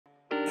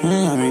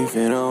Let me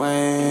fade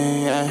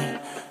away,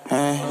 yeah.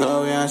 Hey,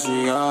 go beyond she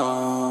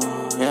go,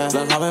 yeah.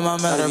 Look, I'm in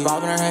my melody,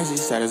 bobbing her head, she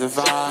said it's a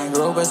vibe.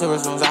 Real best super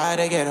spoons, I had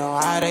to get her,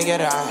 I had to get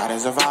her, I had to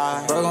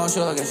survive. We're gon'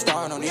 show like a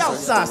star, no need to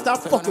outside, stop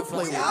fucking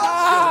playing.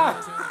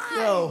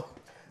 Yo,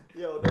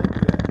 don't do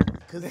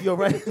that. Cause you're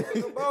right.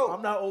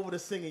 I'm not over the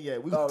singing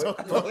yet. We can talk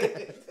about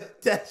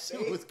it. That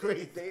shit was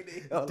crazy.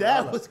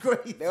 That was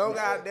crazy. They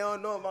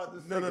don't know about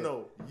this.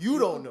 No. You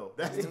don't know.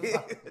 That's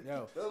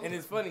Yo, and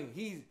it's funny.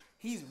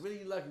 He's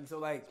really lucky. So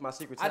like, it's my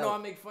secret I talent. know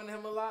I make fun of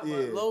him a lot,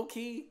 but low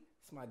key,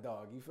 it's my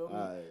dog. You feel me?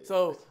 Right.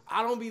 So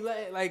I don't be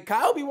like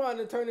Kyle be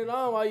wanting to turn it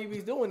on while you be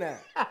doing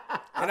that,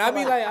 and I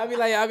be like, yo.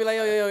 I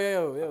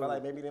feel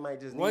like maybe they might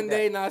just need one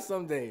day, not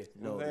someday.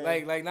 No,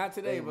 like not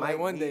today, but like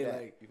one day,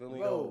 like you feel me?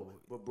 bro.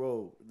 But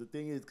bro, the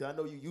thing is, cause I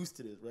know you used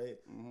to this, right?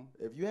 Mm-hmm.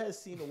 If you had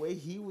seen the way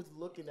he was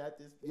looking at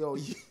this, yo,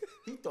 he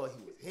thought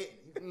he was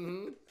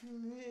hitting.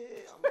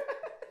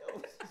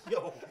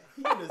 Yo,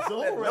 he in the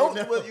zone right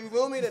now. You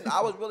feel me? That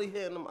I was really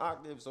hitting them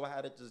octaves, so I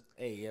had to just.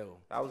 Hey yo,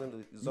 I was in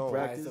the zone.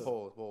 Practice?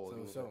 Pause.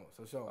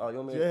 So. Oh, you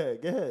want me? Go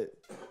ahead.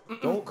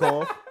 Don't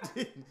cough.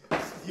 Yo,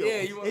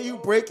 Yeah, you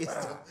break it.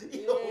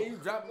 Yeah, you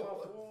dropping my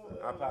phone.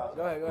 I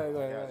apologize. Go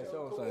ahead.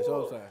 Show him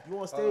something. You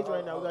on stage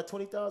right now? We got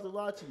 20,000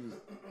 watching you.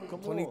 Come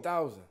on.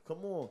 20,000.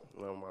 Come on.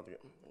 No, I'm about to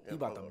get. He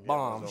about to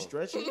bomb. You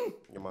stretching?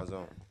 Get my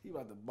zone. He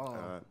about to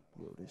bomb.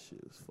 Yo, this shit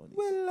is funny.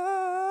 With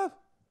love.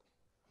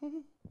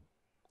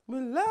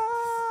 With love.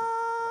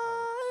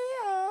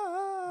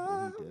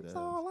 It's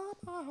all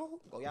about.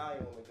 Oh, y'all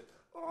ain't gonna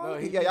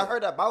make it. Y'all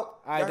heard that about?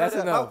 All right, that's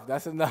enough.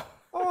 That's enough.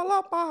 All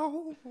about.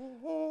 Y'all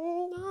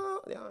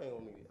ain't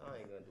gonna make it. I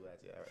ain't gonna do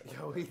that to y'all right now.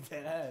 Yo, he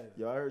dead ass.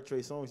 Yo, I heard Trey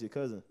Songz, your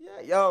cousin.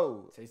 Yeah,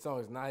 yo. Trey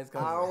Songz is not his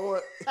cousin. I don't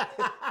want.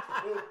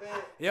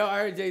 Yo, I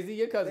heard Jay-Z,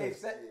 your cousin.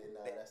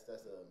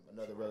 That's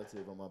another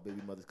relative on my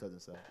baby mother's cousin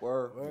side.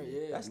 Word.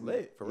 Yeah. That's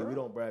lit. For real. We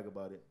don't brag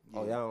about it.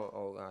 Oh, y'all don't.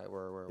 Oh, all right.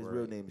 Word. His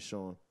real name is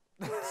Sean.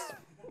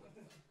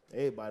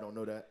 Everybody don't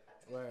know that.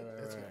 Right.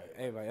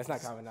 Everybody, that's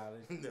not common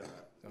knowledge. No, I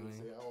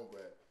don't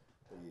brag.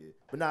 But yeah.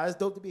 But nah, it's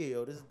dope to be here,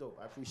 yo. This is dope.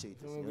 I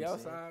appreciate this. We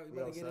outside. We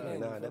better get it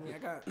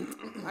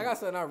in. I got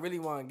something I really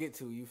want to get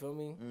to. You feel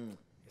me?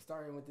 It's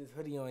starting with this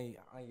hoodie on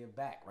your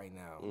back right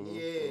now.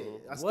 Yeah,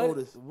 I stole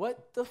this.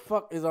 What the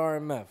fuck is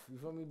RMF? You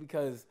feel me?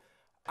 Because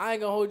I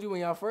ain't gonna hold you.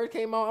 When y'all first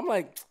came out, I'm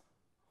like,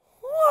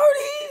 who are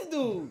these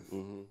dudes?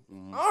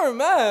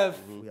 RMF.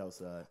 We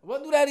outside.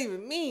 What do that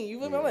even mean? You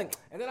feel me? I'm like,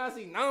 and then I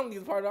see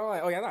Namdi's part. I'm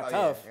like, oh, you're not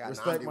tough.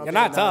 Respect my You're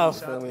not tough.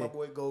 Shout out to my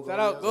boy Go. Shout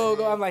out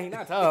Go. I'm like, he's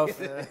not tough.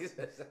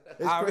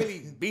 I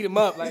really beat him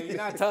up. Like, he's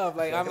not tough.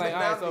 Like, I'm like, all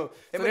right, so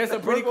there's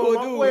some pretty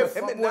cool dudes.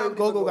 My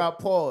boy Go got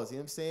paws. You know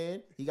what I'm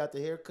saying? He got the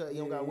haircut. He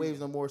don't got waves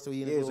no more, so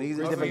he so he's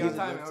a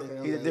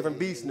different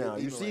beast now.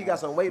 You see, he got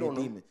some weight on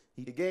him.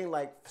 He gained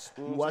like.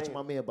 You watching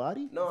my man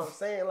body? No, I'm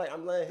saying like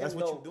I'm letting him. That's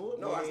what you doing?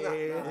 No, that's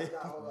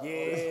not.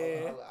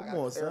 Yeah. Come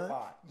on, son.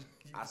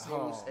 I see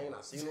him saying.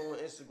 I see him on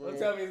Instagram. Don't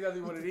tell me he's gonna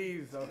be one of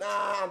these. So.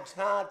 Nah, I'm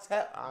trying to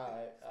tell.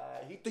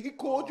 He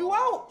called you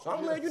out, so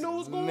I'm letting you know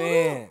what's going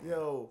on.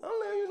 Yo, I'm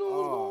letting you know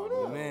what's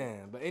going on.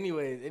 Man, but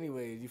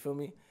anyways, you feel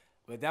me?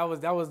 But that was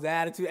the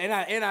attitude, and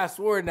I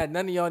swore that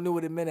none of y'all knew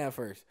what it meant at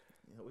first.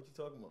 What you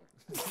talking about?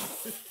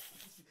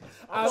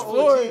 I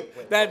swore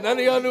that none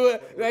of y'all knew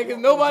it, like, cause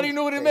nobody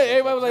knew what it meant.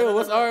 Everybody was like, "Yo,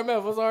 what's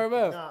RMF? What's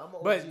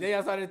RMF?" But then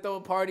I started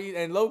throwing parties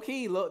and low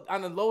key,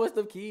 on the lowest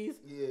of keys.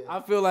 Yeah. I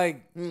feel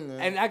like,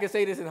 and I can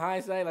say this in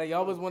hindsight, like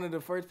y'all was one of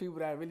the first people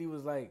that really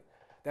was like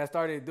that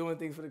started doing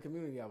things for the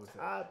community. I would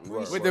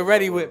say with the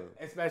Ready Whip,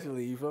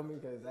 especially. You feel me?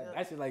 Because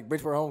that shit like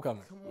Bridgeport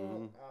Homecoming. Come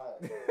on,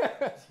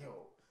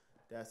 yo,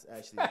 that's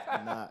actually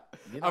not.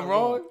 I'm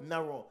wrong.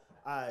 Not wrong.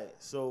 All right,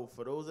 so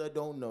for those that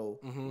don't know,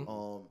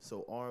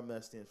 so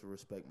RMF stands for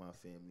Respect My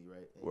Family,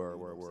 right? And,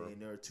 word.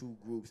 And there are two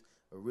groups,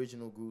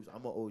 original groups.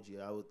 I'm an OG.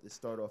 I would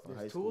start off in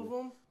high school. Two of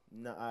them?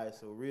 Nah, all right,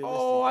 so realistic.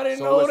 Oh, I didn't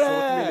know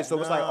that. So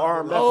it's like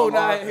RMF. Oh,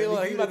 nah,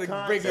 he about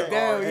to break it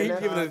down. He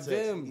giving us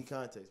gems.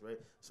 Context,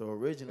 right? So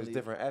originally, there's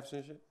different F's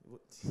and shit.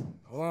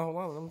 Hold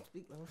on. Let me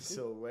speak.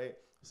 So right.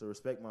 So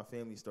Respect My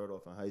Family started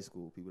off in high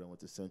school. People that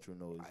went to Central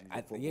know.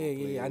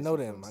 Yeah, I know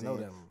them.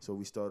 So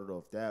we started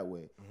off that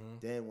way.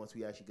 Then once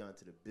we actually got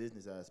into the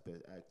business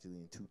aspect, actually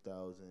in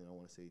 2000, I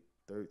want to say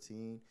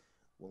 13,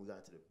 when we got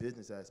into the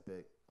business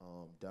aspect,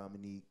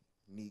 Dominique,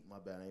 Neek, my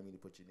bad, I didn't mean to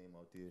put your name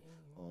out there.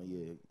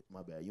 Yeah,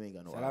 my bad. You ain't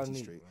got no IG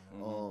straight.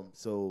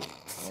 So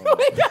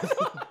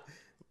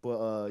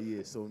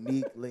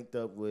Neek linked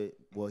up with,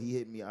 he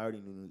hit me. I already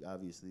knew Neek,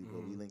 obviously,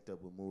 but we linked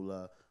up with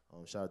Moolah.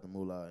 Shout out to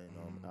Moolah,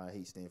 and I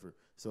hate Stanford.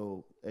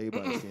 So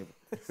everybody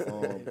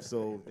Stanford.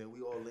 So then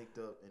we all linked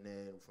up, and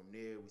then from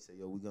there we said,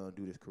 yo, we're going to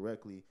do this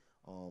correctly.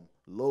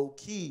 Low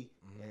key,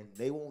 and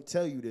they won't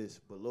tell you this,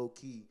 but low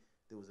key,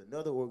 there was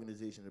another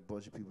organization, a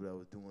bunch of people that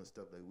was doing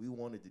stuff like we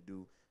wanted to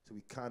do. So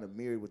we kind of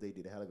mirrored what they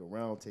did. They had like a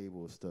round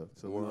table of stuff.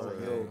 So we was like,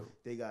 yo,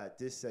 they got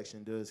this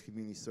section does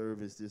community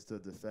service, this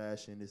does the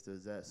fashion, this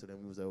does that. So then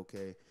we was like,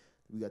 okay,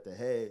 we got the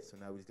head. So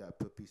now we just got to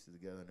put pieces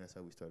together, and that's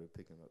how we started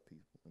picking up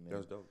people. And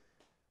that's dope.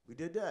 We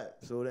did that.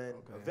 So then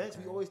events,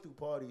 we always do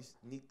parties.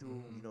 Nick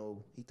threw, you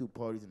know, he threw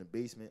parties in the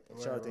basement. And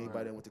shout out to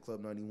anybody that went to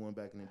Club 91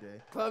 back in the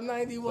day. Club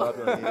 91.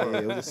 Yeah,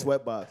 it was a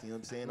sweat box. You know what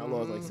I'm saying? I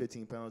lost like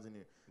 15 pounds in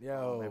there.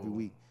 Yo, every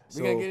week.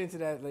 We gonna get into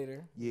that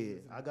later. Yeah,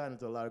 I got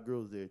into a lot of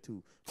girls there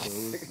too. So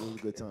it was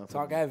a good time.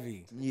 Talk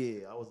heavy.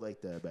 Yeah, I was like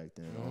that back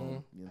then. You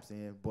know what I'm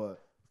saying?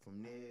 But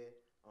from there,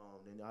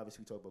 then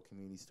obviously we talk about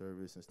community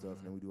service and stuff,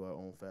 and then we do our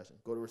own fashion.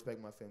 Go to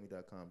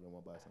respectmyfamily.com. You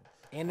want to buy something.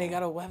 And they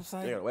got a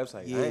website. They got a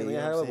website. Yeah, we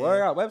got a website. You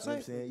know what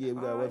I'm saying? Yeah,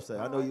 we got a website.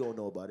 I know you don't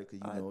know about it because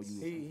you know you.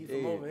 He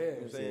from over here. You know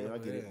what I'm saying? I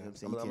get it. You know what I'm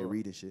saying? You can't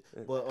read and shit.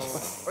 But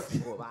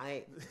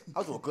I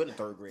was doing good in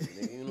third grade.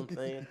 Nigga, you know what I'm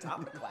saying? Top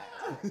of the class.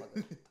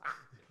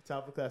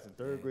 top of class in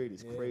third grade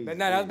is crazy. But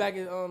that was back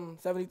in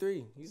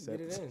 73. He get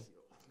it in.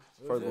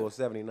 First of all,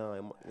 79.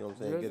 You know what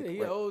I'm saying?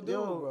 He an old dude,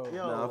 bro.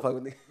 Nah, I'm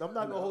fucking with I'm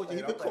not gonna hold you.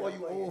 He been calling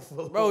you old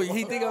for. Bro,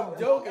 he think I'm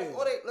joking.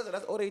 Listen,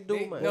 that's all they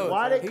do, man. No,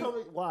 why they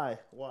coming? Why?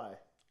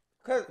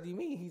 What do you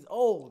mean? He's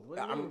old. What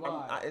do you mean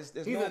why? It's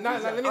He's no,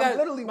 let me I'm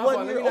literally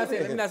 1 year older.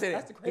 Let me not say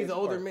That's that. the crazy He's an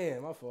older part.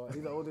 man. My fault.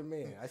 He's an older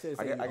man. I should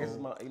say. I guess it's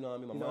my, you know what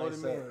I mean, my older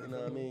mindset. man. You know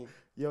what I mean?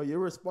 Yo, your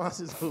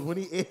responses when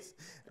he answers,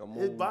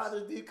 moves. it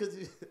bothers me because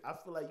I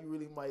feel like you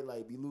really might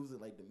like be losing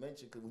like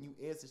dementia because when you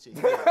answer shit,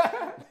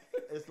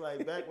 it's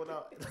like back when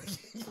I.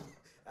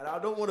 And I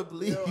don't want to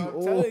believe you.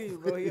 I'm telling you,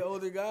 bro. He an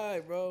older guy,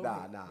 bro.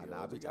 Nah.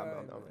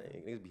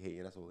 Niggas be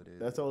hating. That's all it is.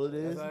 That's all it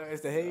is?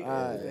 It's the hate.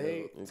 It's the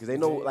hate. Because they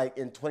know, like,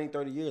 in 20,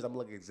 30 years, I'm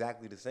looking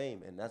exactly the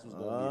same. And that's what's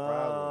going to be a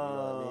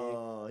problem. You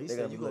know what I mean? He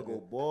said you going to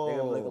go bald. They're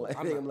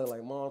going to look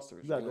like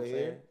monsters. You got good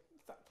hair?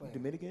 Stop playing.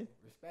 Dominican?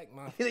 Respect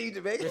my You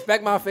Jamaican?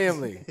 Respect my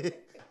family.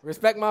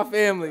 Respect my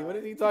family. What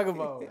is he talking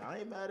about? I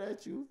ain't mad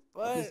at you.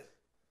 What?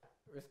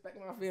 Respect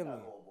my family.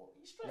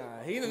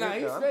 Nah, he's Nah,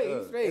 straight.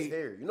 He's straight. That's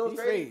hair. You know He's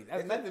what's crazy? straight.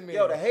 That's method man.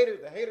 Yo, the haters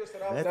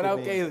said I was. Shout out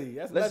Kaylee.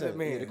 That's method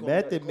man.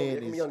 Method man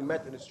is is young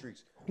meth in the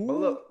streets.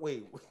 Who?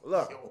 But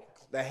look,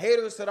 the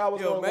haters said I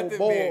was Yo, gonna go Method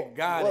bald. Man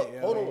got Look, it, yo.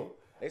 hold on.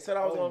 They said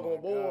I was Oh gonna go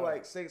my bald God.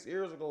 like 6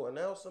 years ago, and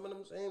now some of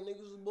them same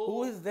niggas is bald.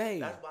 Who is they?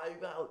 That's why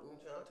you got. I'm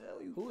trying to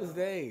tell you. Who is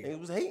they? They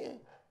was hating.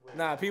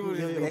 Nah, people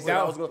just They said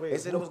I was gonna. They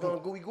said it was gonna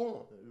go.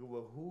 Gone.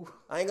 Who?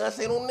 I ain't gonna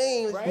say no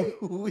names. Right?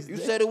 Who is You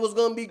that? said it was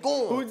gonna be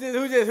gone. Who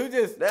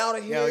just? Now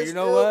the Yo, haters you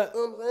know still, what? You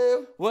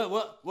know what I'm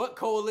saying? What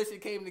coalition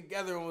came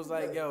together and was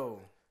like, yo,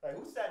 Like,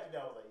 who sat you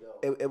down and was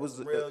like, yo, It was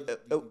real, you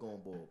going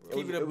bald, bro.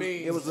 keep it a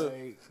bean. It was a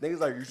like, niggas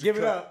like you should give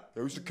it cut, up.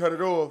 You should cut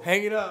it off.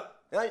 hang it up.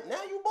 Now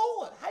you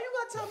bored. How you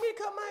gonna tell me to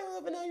cut mine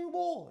off and now you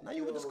bored? Now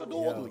you with the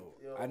skadorly.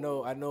 I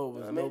know it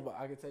was I mean- nobody.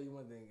 I can tell you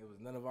one thing. It was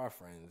none of our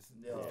friends.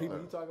 The people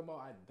you talking about,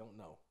 I don't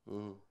know.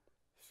 Mm-hmm.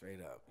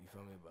 Straight up, you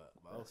feel me? But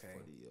okay,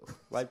 Funny, yo.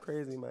 Life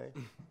crazy, man.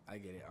 I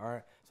get it. All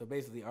right. So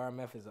basically,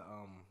 RMF is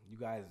you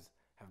guys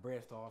have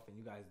branched off and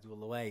you guys do a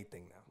little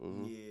thing now.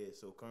 Mm-hmm. Yeah,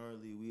 so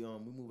currently we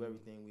move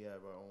everything. We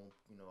have our own,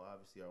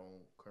 obviously our own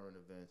current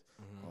events.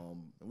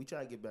 And we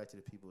try to get back to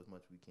the people as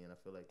much as we can. I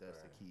feel like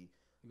that's the key.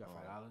 You got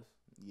 $5?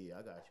 Yeah,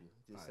 I got you.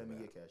 Just send me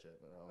your cash app.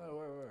 You know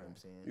what I'm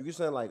saying? You can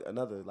send like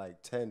another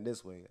like 10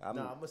 this way. I'm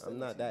send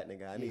not it that to you.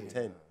 nigga. I need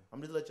 10. I'm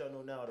just let y'all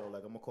know now though.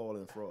 Like I'm gonna call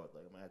in fraud.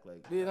 Like I'm gonna act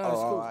like. Yeah, no, it's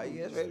cool.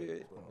 Yeah,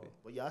 baby.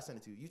 But yeah, I send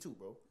it to you. You too,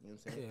 bro. You know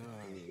what I'm saying?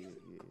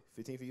 Yeah.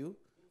 15 for you.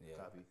 Yeah.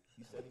 Copy.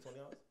 You send me $20.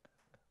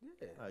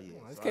 Yeah. Oh yeah.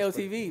 Come on, it's So I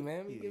spread KOTV,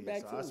 man. We get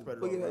back so to I it. spread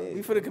it over.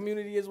 We for the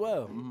community as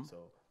well.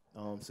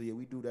 So yeah,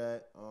 we do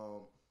that.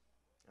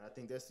 And I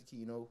think that's the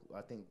key.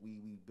 I think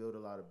we build a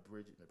lot of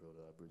bridges.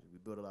 We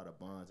build a lot of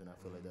bonds, and I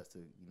feel like that's the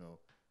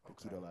the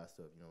key to a lot of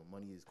stuff.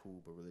 Money is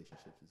cool, but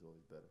relationships is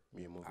always better.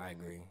 I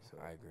agree.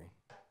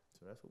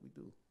 So that's what we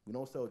do. We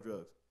don't sell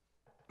drugs.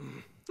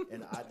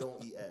 And I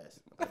don't eat ass.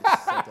 I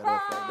just set that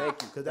off right.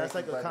 Thank you, because that's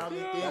like a common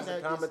thing. That's a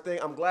that common is- thing.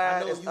 I'm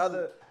glad it's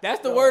other.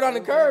 That's the word on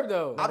the curb,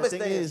 though. I've the been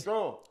thing staying is,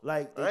 strong.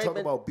 Like I they ain't talk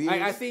been- about beers.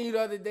 I seen you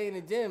the other day in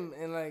the gym,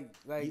 and like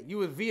you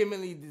was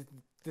vehemently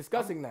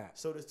discussing that.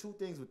 So there's two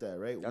things with that,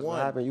 right? That's One,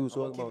 what happened. You was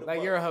I'm gonna talking keep about. it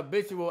Like you're a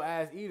habitual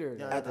ass eater.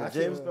 Yeah, At the I can't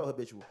gym? even spell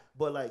habitual.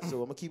 But like, so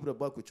I'm gonna keep it a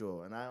buck with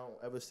y'all, and I don't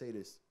ever say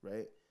this,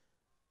 right?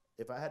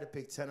 If I had to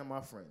pick 10 of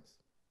my friends,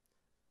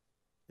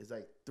 it's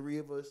like 3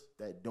 of us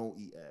that don't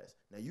eat ass.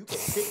 Now you can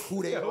pick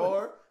who they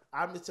are.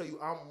 I'm gonna tell you,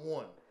 I'm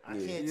one. I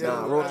can't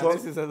tell you. real talk.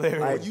 This is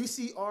hilarious. When you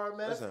see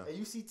RMF Listen. and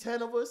you see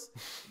 10 of us,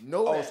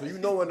 no Oh, ass. so you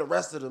know when the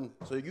rest of them.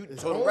 So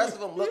the rest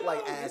of them look like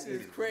ass. This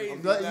is eaters. crazy.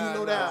 I'm letting you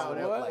know Nah,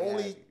 now. what?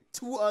 Only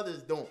 2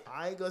 others don't.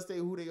 I ain't gonna say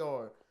who they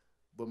are,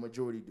 but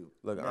majority do.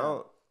 Look, I Now,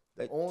 don't.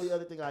 the only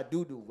other thing I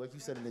do, like you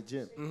said in the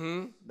gym.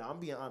 Mm-hmm. Now I'm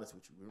being honest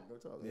with you. We're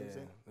talking. You know what I'm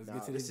saying? Let's Nah,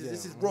 get to this the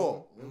is gym. raw. You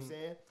know what I'm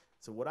saying?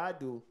 So what I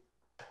do,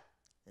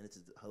 and it's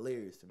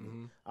hilarious to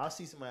me. I'll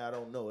see somebody I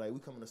don't know. Like we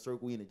come in a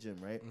circle, we in the gym,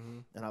 right?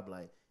 And I'll be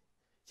like,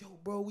 "Yo,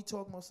 bro, we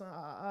talking about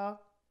something."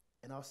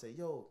 And I'll say,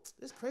 "Yo,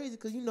 it's crazy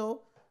because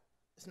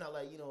it's not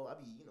like I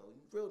be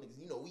real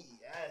niggas. We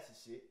eat ass and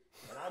shit,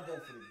 and I go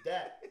for the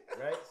dap,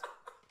 right?"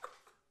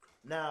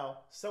 Now,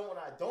 someone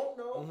I don't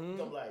know,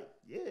 I'm like,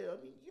 "Yeah,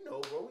 I mean,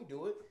 bro, we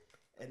do it."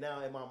 And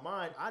now in my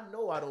mind, I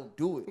know I don't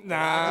do it.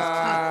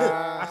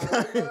 Nah.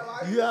 You know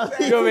what I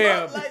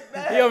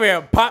mean? You over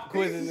here pop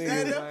quizzing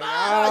niggas. You Like,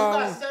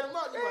 gotta set them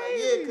up. You're like,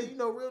 yeah, because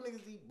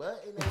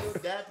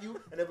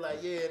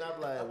like, yeah, and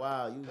I'm like,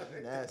 wow, you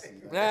nasty.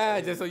 Like,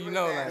 Nah, just so you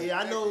know, like. Yeah,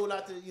 I know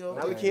not to, you know.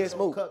 Now we can't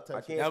smoke.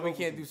 Now we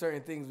can't do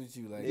certain things with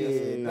you, like.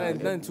 Yeah,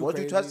 nothing too once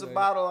crazy. you touch the like,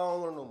 bottle, I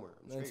don't want no more.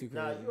 Nothing too crazy.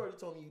 Nah, you already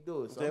told me you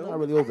do it, so Okay, I'm not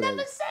really over that. I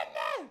never said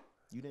that.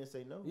 You didn't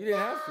say no. You didn't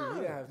have to. You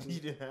didn't have to. You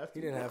didn't have to.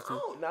 He didn't have to.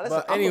 Nah,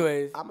 listen, But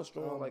anyways, I'm a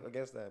strong like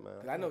against that, man.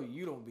 I know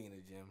you don't be in the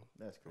gym.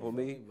 That's crazy. For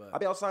me, But- I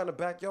be outside in the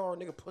backyard,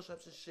 nigga, push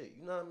ups and shit.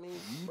 You know what I mean?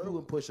 You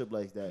doing push up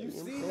like that? You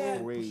It's see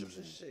that? crazy. Push ups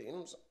and shit. You know what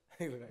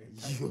I'm Like,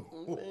 saying?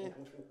 Man,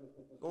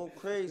 going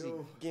crazy,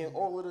 getting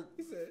all of the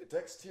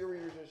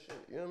dexteriors and shit.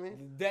 You know what I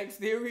mean?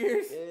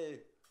 Dexteriors? Yeah,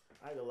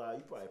 I ain't gonna lie,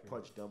 you probably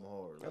punch dumb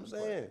hard. Like, I'm you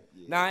saying.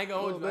 probably- Nah, I ain't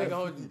gonna hold you. I ain't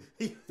gonna hold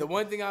you. The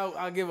one thing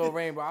I'll give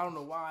O'Rain, bro, I don't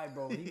know why,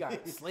 bro. He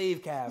got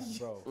slave calves,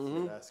 bro.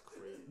 That's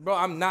crazy. Bro,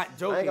 I'm not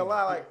joking. I ain't gonna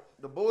lie, like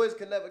the boys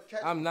can never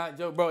catch me. I'm not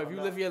joking, bro. If you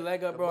lift your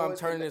leg up, bro, I'm boys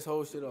turning can- this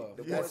whole shit off.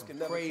 The That's boys can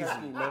never crazy.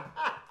 catch me, man.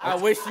 I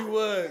wish you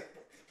would.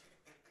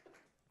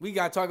 We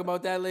gotta talk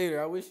about that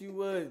later. I wish you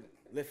would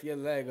lift your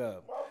leg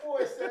up. My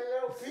boy said,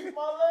 yo, beat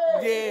my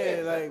leg.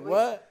 Yeah, like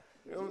what?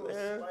 You know what I'm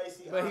saying?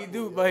 Spicy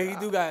But he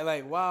do got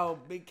like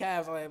wild big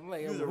calves. I'm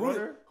like, He's yo, a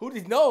runner? who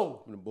does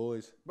no, The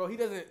boys. bro? He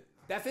doesn't.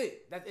 That's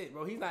it,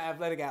 bro. He's not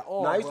athletic at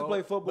all. Nah, I used to bro. play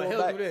football But he'll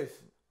back- do this.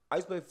 I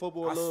used to play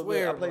football a I little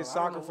swear, bit. I played bro, I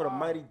soccer don't know for the why.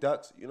 Mighty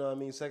Ducks. You know what I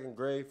mean? Second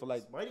grade for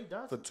like Mighty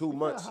Ducks? for 2 You got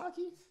months.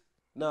 hockey?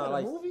 Nah, got a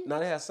like movie? nah,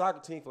 they had a soccer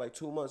team for like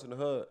 2 months in the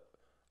hood.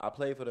 I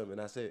played for them and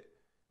that's it.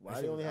 Why That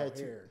they shit only was had out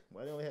two? here.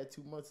 Why they only had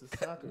 2 months of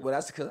soccer? But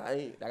that's because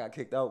I got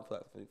kicked out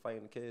for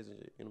fighting the kids and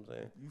shit. You know what I'm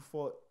saying? You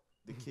fought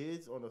the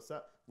kids on the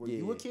side. Were Yeah.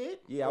 you a kid?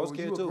 Yeah, I Or was a were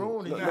kid you too.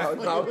 grown and No, you-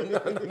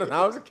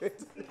 I was a kid.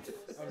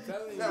 I'm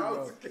telling you, Nah, I bro.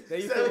 was a kid. They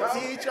used to,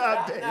 17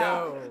 tried to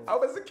yo, I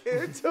was a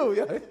kid too,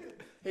 yo.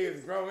 he was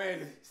a grown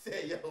man.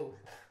 Say, yo.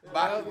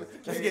 Boxing with the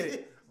Let's kids. get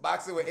it.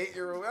 Boxing with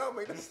 8-year-old. I don't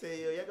make that.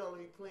 Say, yo, y'all gonna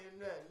be playing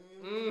that.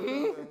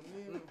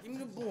 Give me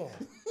the ball.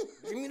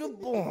 Give me the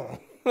ball.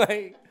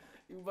 Like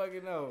you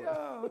fucking know.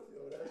 Yo,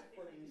 that's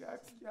funny.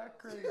 Y'all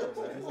crazy,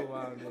 man. He's a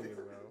wild nigga,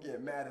 bro.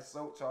 Getting mad at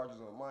soap charges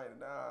on mine.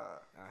 Nah.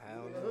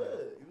 Hell In no. the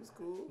hood. It was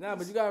cool. Nah,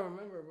 but you gotta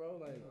remember, bro.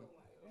 Like it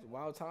was a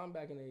wild time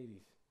back in the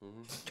 '80s.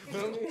 You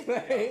feel me?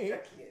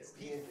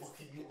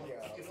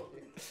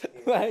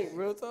 Like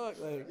real talk.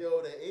 Like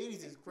Yo, the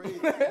 80s is crazy.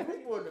 You was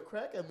born the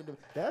crack epidemic.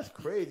 That's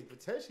crazy.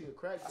 Potentially a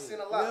crack. I baby. seen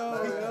a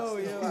lot. yo.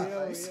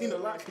 You seen a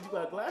lot because you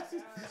got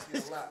glasses? I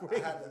seen a lot.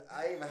 I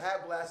even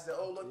had blasted.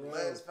 Oh, look, the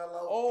lens fell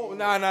out. oh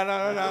nah. Time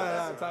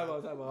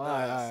out. All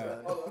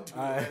right.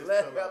 Alright.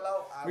 Lens fell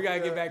out. We gotta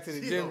get back to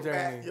the gym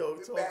journey. Yo,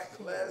 talk.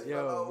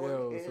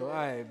 Yo. So all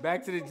right,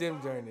 back to the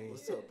gym journey.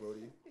 What's up,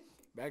 Brody?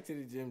 Back to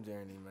the gym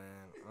journey, man.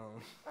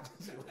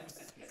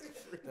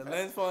 The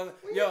lens falling.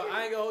 Yo,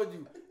 I ain't gonna hold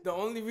you. The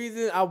only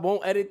reason I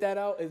won't edit that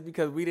out is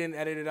because we didn't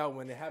edit it out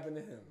when it happened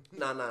to him.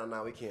 Nah,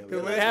 we can't.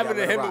 Because when it happened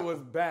to him, it was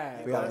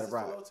bad. We gotta let it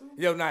rock.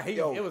 Yo, nah,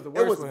 it was the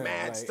worst. It was for him.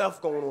 mad Like,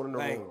 stuff going on in the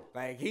room.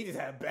 Like he just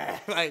had bad.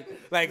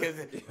 Like, cause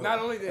not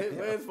only did his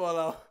lens fall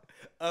out,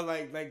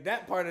 like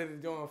that part of the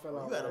joint fell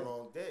out. You had a right?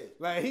 long day.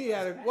 Like he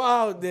had a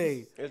wild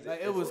day.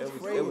 Like it was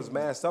crazy. It was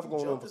mad stuff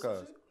going on for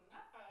cuz. It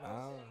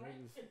was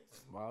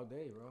wild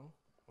day, bro.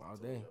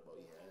 Wild day.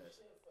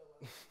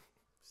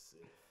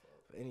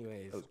 But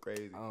anyways, It was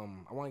crazy. I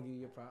want to give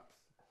you your props.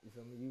 You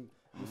feel me?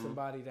 You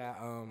somebody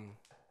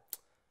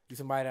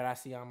that I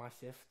see on my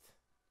shift.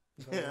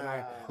 You feel me?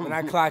 When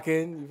I clock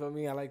in, you feel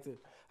me? I like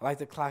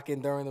to clock in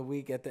during the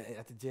week at the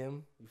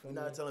gym. You feel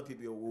You're me? not telling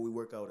people where we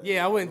work out at.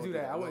 Yeah, I wouldn't Don't do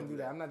that. I Don't wouldn't do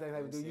that. I'm not that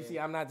type of dude. You see,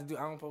 I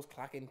don't post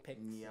clocking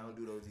pics. Yeah, I don't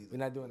do those either. We're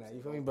not doing that.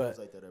 You feel me? Don't But post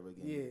like that ever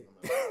again. yeah.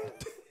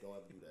 Don't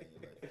ever do that in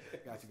your life.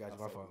 Got you.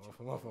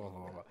 My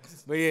fault.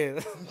 But yeah,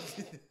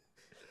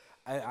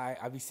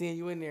 I be seeing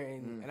you in there,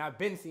 and I've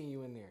been seeing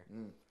you in there.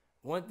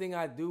 One thing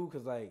I do,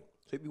 cause like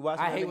So you be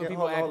watching I that hate when nigga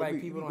people all act the like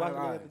week. people You don't be have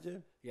watching eyes. that at the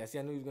gym? Yeah, see,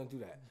 I knew he was gonna do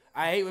that.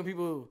 I hate when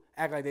people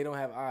act like they don't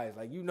have eyes.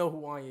 Like you know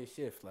who on your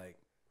shift, like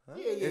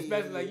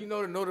especially like you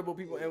know the notable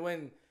people, and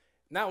when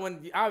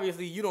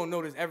obviously you don't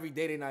notice every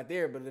day they're not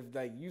there, but if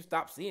like you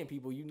stop seeing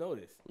people, you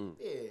notice.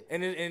 Yeah.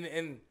 And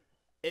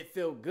it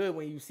feel good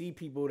when you see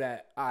people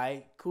that, all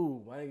right,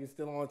 cool, my nigga's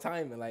still on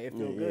time, and like it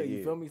feel good.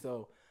 You feel me?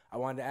 So I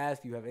wanted to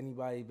ask you, have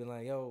anybody been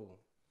like, yo,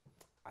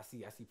 I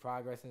see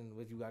progress in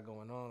what you got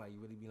going on. Like you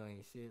really be on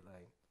your shit.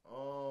 Like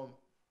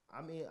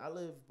I mean, I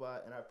live by,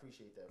 and I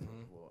appreciate that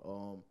first of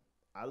all.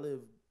 I live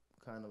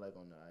kind of like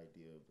on the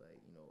idea of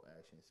like, you know,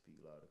 actions speak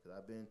louder. Cause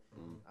I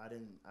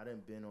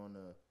didn't been on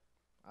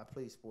I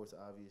play sports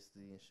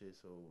obviously and shit.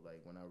 So like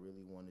when I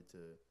really wanted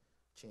to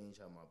change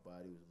how my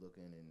body was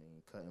looking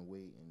and cutting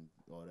weight and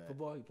all that.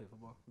 football, you play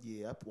football?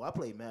 Yeah, I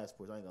play mad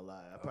sports. I ain't gonna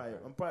lie. I'm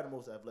probably the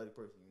most athletic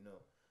person you know.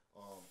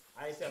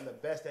 I ain't say I'm the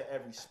best at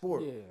every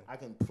sport. Yeah. I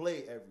can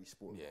play every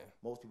sport. Yeah.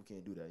 Most people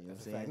can't do that. You know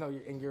That's what I'm saying? No,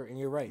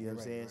 you're right. You know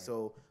what I'm saying?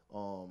 So,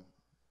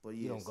 but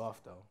yeah, You don't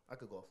golf though. I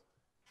could golf.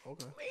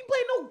 Okay. We ain't play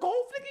no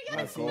golf, nigga.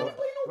 I see you.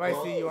 Right,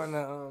 see you on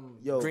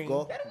the green.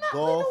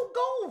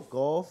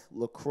 Golf,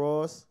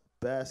 lacrosse,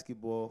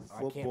 basketball, I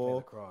can't play football.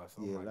 lacrosse.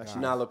 Oh Yeah, my that God.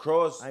 shit- Nah,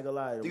 lacrosse. I ain't gonna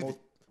lie. the Dude, most-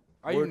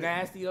 Are you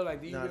nasty though?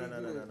 Like, do you No, really no,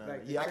 do no, it? no.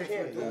 Like, Yeah, I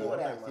can't do yeah, all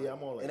that, I'm man. yeah,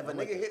 I'm all like. And if a I'm nigga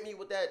like hit me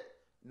with that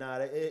Nah,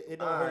 it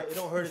don't hurt. It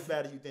don't hurt as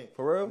bad as you think.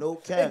 For real? No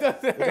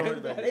cap. It don't hurt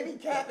as bad. They be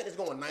capping. It's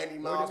going 90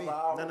 miles per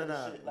hour. No.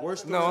 Like,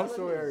 Worst no, story. I'm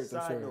sure it hurts.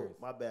 Side note,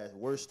 my bad.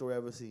 Worst story I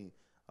ever seen.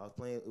 I was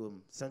playing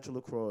Central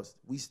Lacrosse.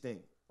 We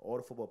stink. All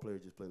the football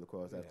players just play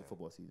lacrosse after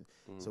football season.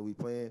 So we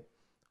playing.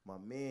 My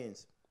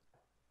man's,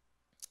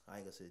 I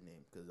ain't gonna say his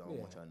name because I don't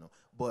want y'all to know.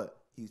 But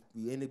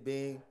we in the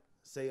bang.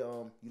 Say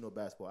you know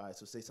basketball. All right.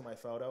 So say somebody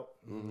fouled out.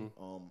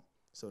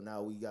 So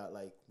now we got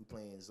we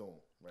playing zone,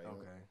 right?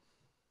 Okay.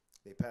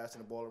 They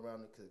passing the ball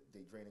around because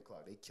they draining the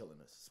clock. They killing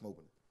us,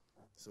 smoking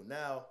it. So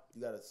now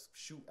you gotta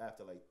shoot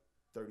after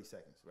 30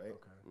 seconds, right?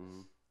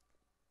 Okay.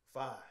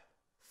 5,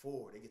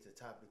 4. They get to the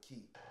top of the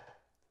key.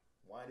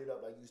 Wind it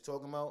up like you was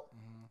talking about,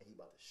 and he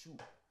about to shoot.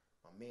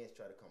 My man's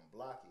try to come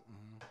block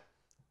it.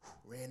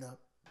 Ran up,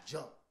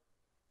 jumped.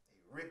 He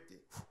ripped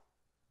it.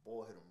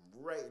 Ball hit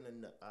him right in the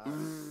nut.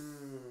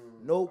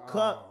 No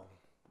cup.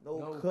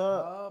 No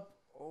cup.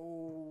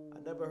 Oh. I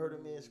never heard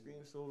a man scream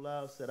so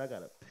loud. Said, I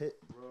got a pit,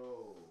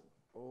 bro.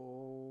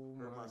 Oh,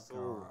 Hurt my my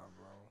soul. God,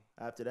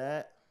 bro. After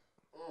that,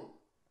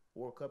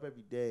 World Cup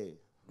every day.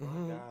 My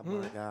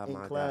God, in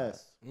my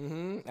class.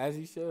 As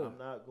you should. I'm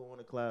not going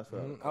to class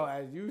for Oh,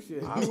 as you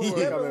should. I You was work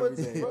never out with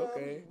every day. bro.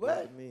 Okay.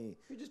 What? I mean,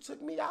 You just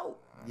took me out.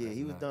 yeah,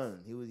 he was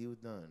done. He was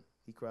done.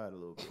 He cried a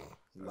little bit.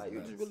 Like,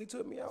 you just really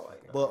took me out.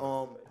 Like, But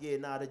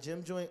the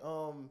gym joint.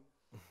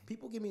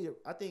 People give me.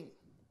 I think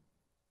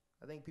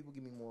people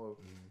give me more.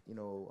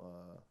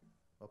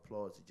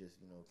 Applause to just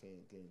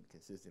getting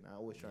consistent. I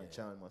always try to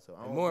challenge myself.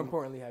 And more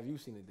importantly, have you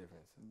seen a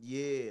difference?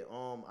 Yeah.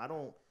 I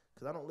don't.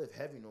 Cause I don't lift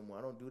heavy no more.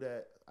 I don't do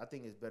that. I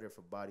think it's better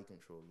for body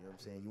control. You know what I'm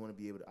saying? You want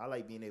to be able to. I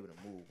like being able to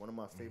move. One of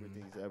my favorite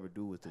things to ever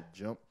do was to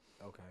jump.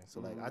 Okay.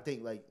 So I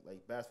think like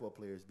basketball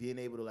players being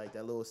able to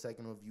that little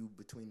second of you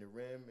between the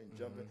rim and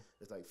jumping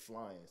is like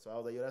flying. So I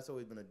was like, yo, that's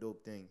always been a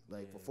dope thing.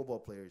 Like for football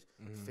players,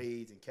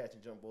 fades and catch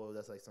and jump balls,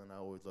 that's like something I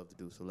always love to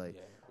do. So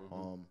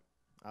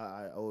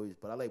I always,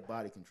 but I like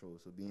body control.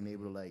 So being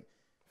able to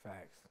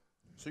facts.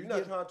 so you're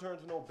not trying to turn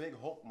to no big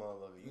Hulk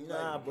motherfucker. You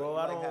Nah, like, bro, you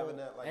I like don't- having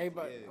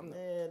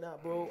that nah,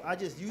 bro. I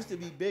just used to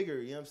be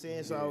bigger. You know what I'm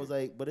saying? So I was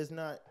like, but it's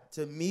not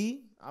to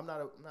me. I'm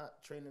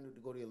not training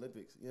to go to the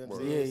Olympics. You know what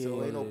I'm saying? Yeah, so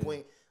yeah, ain't no yeah.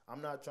 point.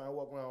 I'm not trying to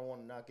walk around. I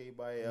want to knock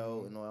everybody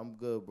out. I'm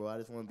good, bro. I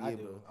just want to be I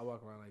able do. to. I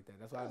walk around like that.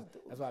 That's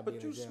why I be But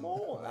in you the gym.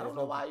 small. I don't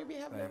know why you be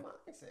having that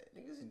Like- mindset.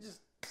 Niggas should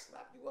just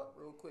slap you up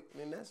real quick and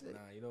then that's it. Nah,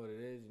 you know what it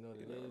is. You know what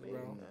it is, I mean, bro.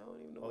 I don't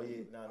even know. Oh what yeah,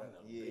 you-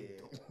 yeah.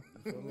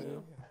 You feel me?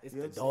 It's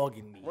You know the what I'm dog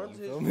in me. Runs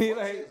You his- feel me?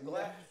 runs Like, his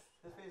glass.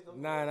 His face don't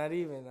nah, not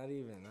even.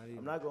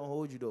 I'm not gonna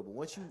hold you though. But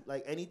once you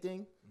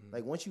anything,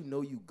 once you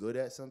know you good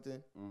at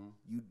something,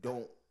 you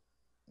don't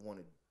want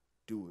to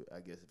do it. I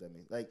guess if that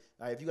means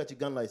if you got your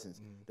gun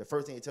license, the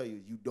first thing they tell you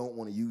is you don't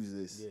want to use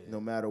this no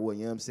matter what.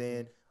 You know what I'm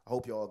saying? I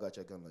hope y'all all got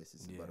your gun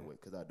licenses by the way,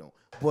 because I don't.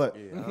 But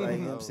Yeah, you know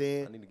what I'm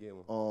saying? I need to get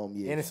one.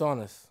 Yeah, And it's on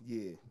us.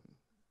 yeah.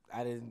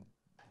 I didn't.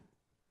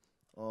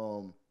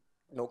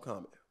 No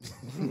comment.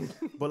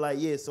 But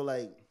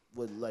so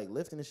with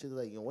lifting and shit,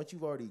 once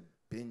you've already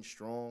been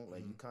strong,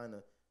 you kind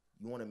of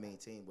you want to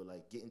maintain, but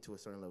getting to a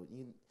certain level,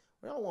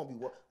 I don't want to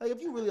be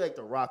if you really like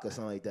The Rock or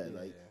something like that,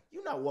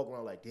 you're not walking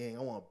around dang,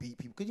 I want to beat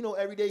people, because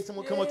every day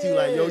someone come up to you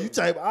yo, you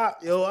type I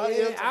could. I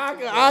mean,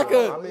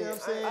 you know what I'm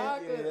saying?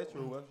 Yeah, that's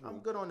true. I'm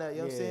good on that, you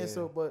know what I'm saying?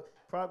 So, but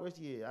progress,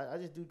 I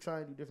just try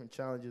and do different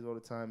challenges all the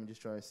time and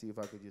just try and see if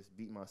I could just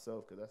beat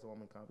myself, because that's why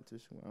I'm in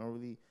competition.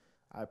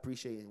 I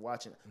appreciate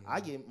watching. I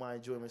get my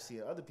enjoyment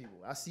seeing other people.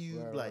 I see you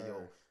yo,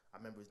 I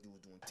remember this dude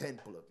was doing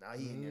 10 pull-ups. Now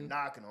he in there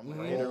knocking them. I'm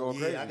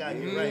like, I got to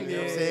get right. You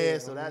know what I'm saying?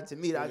 So that, to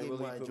me, I get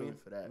my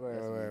enjoyment for that.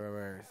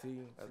 Right. See,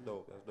 That's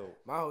dope.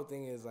 my whole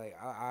thing is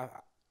I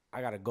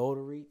got a goal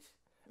to reach,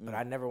 but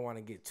I never want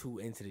to get too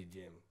into the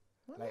gym.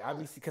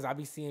 I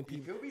be seeing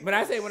people. When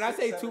I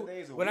say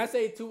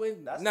too,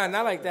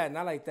 not like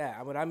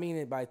that. What I mean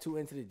it by too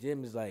into the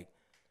gym is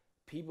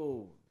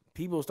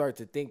people start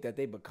to think that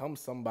they become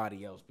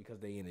somebody else because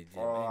they in the gym.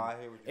 I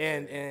hear what you're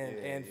saying.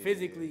 And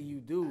physically you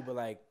do, but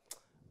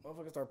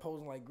motherfuckers start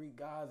posing like Greek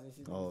gods and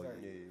shit.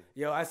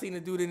 Yo, I seen a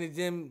dude in the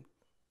gym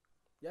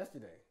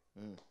yesterday.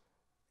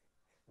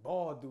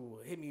 Ball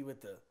dude hit me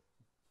with the.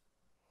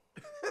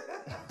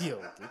 Yo,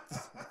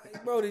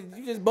 Bro, did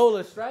you just bowl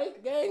a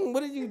strike, gang?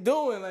 What are you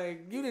doing?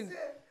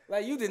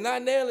 You did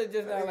not nail it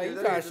just now.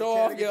 You trying to show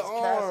off your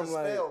arm,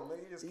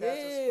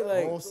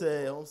 Home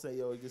say,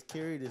 yo, just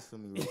carry this for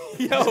me.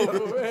 Yo,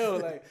 for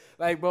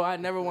real, bro, I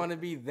never want to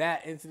be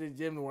that into the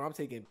gym where I'm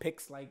taking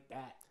pics like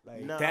that.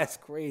 That's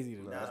crazy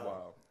to me. That's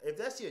wild. If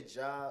that's your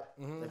job,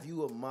 if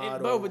you a model,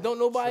 Bro, but don't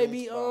nobody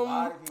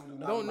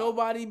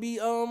be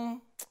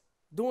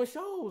doing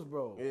shows,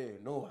 bro. Yeah,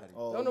 nobody.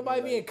 Don't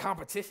nobody be in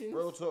competition.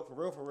 Real talk, for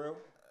real.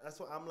 That's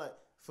what I'm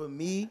for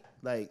me,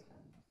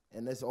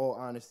 and that's all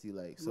honesty,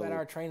 You at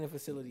our training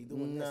facility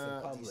doing this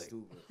in public.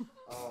 Stupid.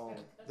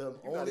 The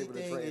only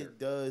thing it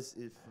does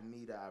is for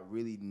me that I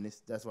really miss.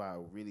 That's why I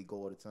really go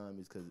all the time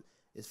is because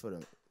it's for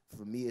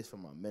for me, it's for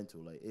my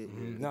mental. Like it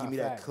Nah, give me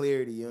facts. that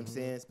clarity. You know what I'm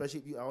saying?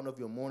 Especially if I don't know if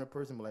you're a morning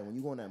person, but like when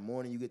you go in that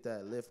morning, you get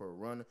that lift or a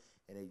run,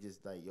 and they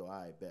just like, yo,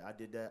 I bet I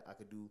did that. I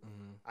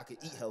could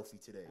eat healthy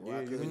today. Or I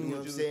could, you know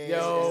what I'm saying?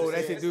 Yo,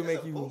 that shit do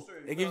make you.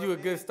 It gives you a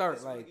good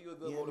start. Like,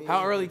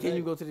 how early can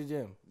you go to the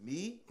gym?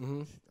 Me?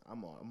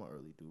 I'm an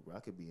early dude, bro.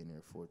 I could be in there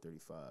at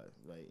 4:35.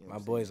 Like, you know My what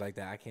I'm boys saying? like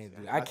that. I can't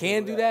do that. I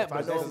can do that, If I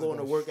but know that's I'm going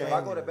to work If at,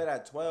 I go to bed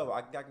at 12,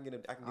 I can get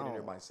in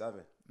there by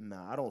 7.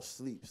 nah, I don't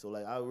sleep. So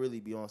like, I really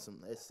be on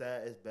some. It's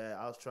sad. It's bad.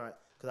 I was trying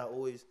because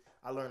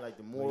I learned like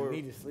the more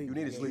you need to sleep. You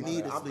need to sleep. You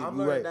need to sleep. I'm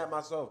you're learning right. that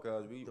myself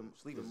because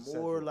sleep The is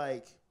more essential.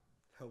 like.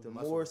 Help The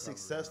muscle more recovery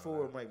successful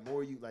and all or like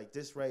more you like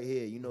this right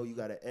here, you know you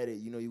gotta edit,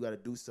 you know you gotta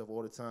do stuff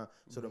all the time.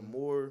 So the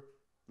more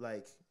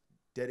like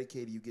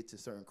dedicated you get to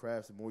certain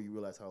crafts, the more you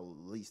realize how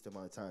least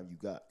amount of time you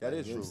got. That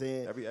is you know true.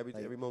 What I'm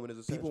saying? Every moment is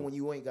essential. People when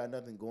you ain't got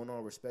nothing going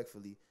on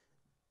respectfully,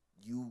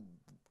 you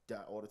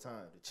die all the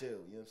time to chill. You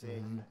know what I'm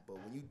saying?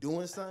 But when you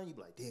doing something, you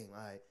be like, damn,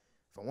 all right.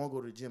 If I want to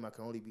go to the gym, I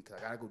can only because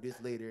I gotta go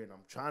this later, and I'm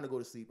trying to go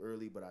to sleep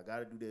early, but I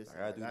gotta do this.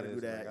 I gotta do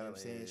that. You know what I'm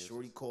saying?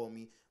 Shorty called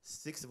me.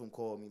 6 of them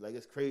called me. Like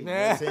it's crazy. You know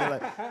what I'm saying?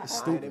 Like it's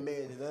stupid.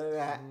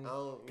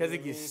 Because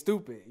it gets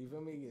stupid. You feel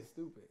me? It gets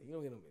stupid. You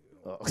don't get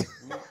no.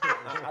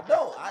 I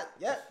don't.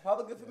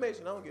 Public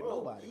information. I don't get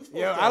nobody.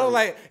 Yo, I don't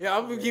like. Yo,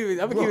 I'm gonna keep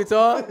it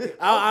tall.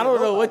 I don't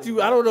know what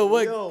you. I don't know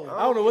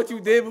what you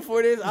did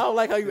before this. I don't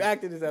like how you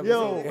acted this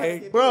episode.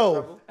 Yo,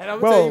 bro. And I'm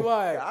gonna tell you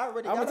why. I'm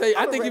gonna tell you.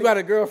 I think you got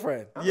a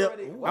girlfriend. Yep.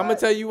 I'm gonna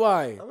tell you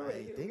why.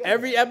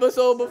 Every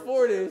episode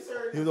before this,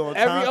 He was on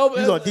Every time. open-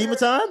 He was on demon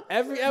time.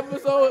 every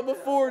episode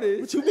before this,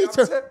 What you mean?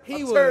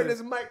 he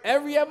was.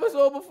 Every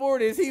episode before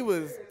this, he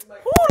was.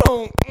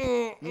 Hold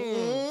on.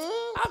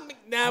 I'm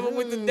McNabbing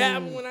with the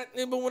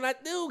dabble when I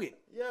do it.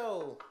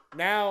 Yo,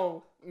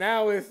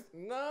 Now it's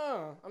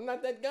no. I'm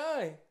not that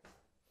guy.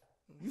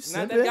 you Not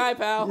simping? that guy,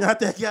 pal. You're not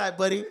that guy,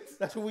 buddy.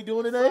 That's what we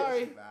doing today.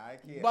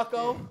 Sorry,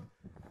 Bucko.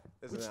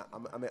 Listen,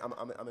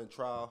 I'm in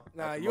trial.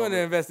 Nah, you in the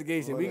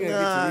investigation. We gonna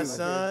Nah, get to you,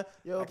 son.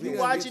 Yo, if you gonna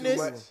watching get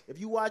too this, much. if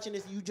you watching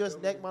this, you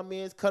just neck my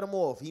man's, cut him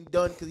off. He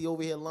done because he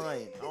over here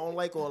lying. I don't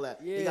like all that.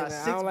 Yeah, he got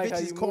man, I 6 don't like how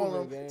bitches you calling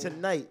moving, him gang.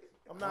 tonight.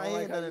 I'm not I don't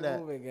hearing like how none you of that.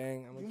 moving,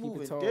 gang. I'm You gonna keep it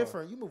moving tall.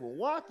 different. You moving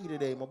walkie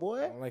today, my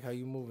boy. I don't like how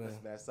you moving.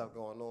 That stuff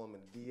going on,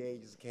 and the DA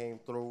just came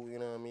through. You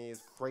know what I mean?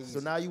 It's crazy. So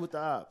now you with the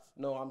ops.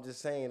 No, I'm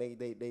just saying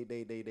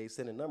they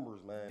sending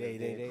numbers, man.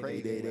 They.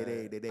 Crazy,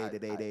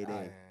 They.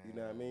 man. You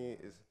know what I mean?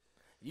 It's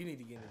You need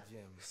to get in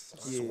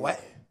the gym.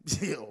 sweat.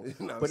 Yo.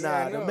 know But what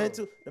I'm nah,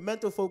 saying? the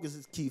mental focus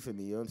is key for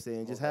me. You know what I'm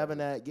saying? Just having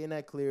that, getting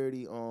that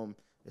clarity.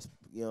 It's,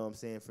 you know what I'm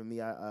saying? For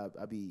me, I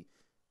be,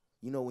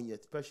 you know, when you,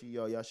 especially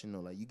y'all should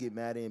know, like you get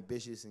mad and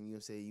ambitious, and you know what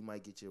I'm saying, you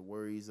might get your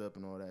worries up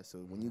and all that. So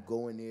when you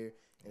go in there,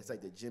 it's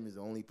like the gym is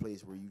the only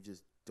place where you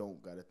just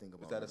don't gotta think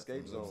about that nothing,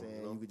 escape you know what I'm zone,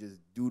 saying? you know? You could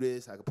just do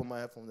this. I could put my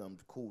headphones on. I'm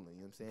cooling. You know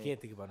what I'm saying? Can't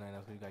think about nothing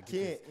else. You gotta Can't.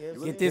 get You know what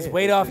I'm get saying? this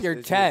weight off your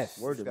it's chest.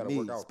 just- Word You to gotta me,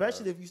 work out,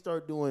 especially bro. if you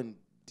start doing,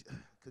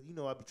 because you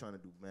know I be trying to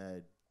do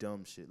mad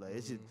dumb shit. Like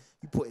it's just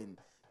you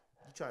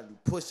trying to do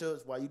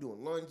push-ups while you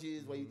doing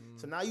lunges. While you,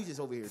 so now you just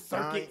over here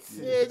dying. Circuits.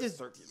 Yeah, it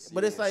just.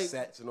 But it's like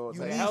sets and all you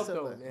that. It need helped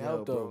something though. like- It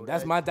helped Yo, though. bro,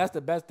 That's like, that's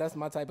the best. That's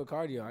my type of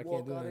cardio. I walk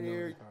can't do out of nothing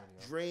there, else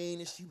cardio. drain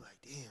and shit. You like,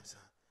 damn,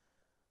 son.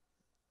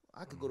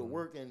 I could go to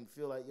work and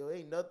feel like, yo,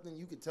 ain't nothing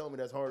you could tell me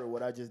that's harder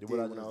what I just did What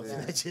I when I just was did.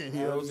 in that gym. You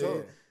know what I'm Real saying?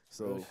 shit.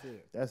 So Real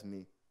shit. that's me.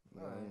 You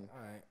know All what I right, mean?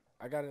 all right.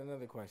 I got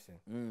another question.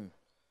 Mm.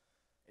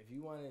 If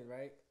you wanted,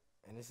 right,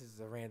 and this is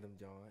a random,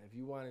 John. If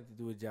you wanted to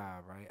do a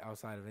job, right,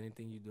 outside of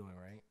anything you're doing,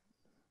 right,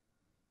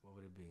 what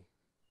would it be?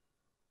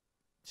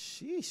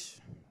 Sheesh.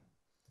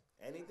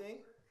 Anything?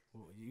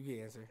 Well, you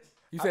can answer.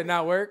 You said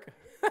not work.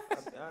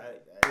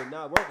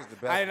 Not work is the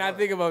best. I did not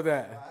think about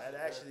that. That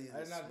actually is I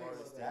the did not think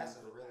smartest about thing. That's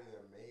really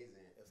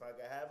amazing. If I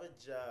could have a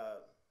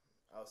job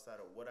outside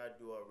of what I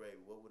do already,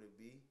 what would it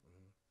be?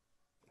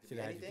 It could Should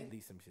be have had you anything.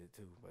 delete some shit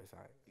too, but it's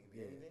alright. It could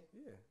be anything.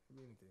 Yeah, it could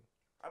be anything.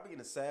 I'd be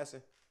an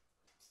assassin.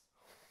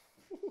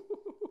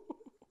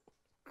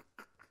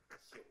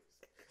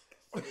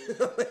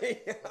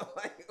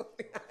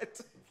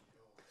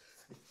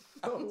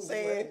 I'm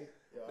saying.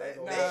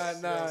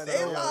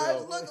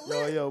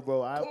 Yo,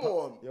 bro. Come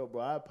on. Yo,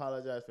 bro. I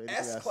apologize for anything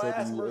I said to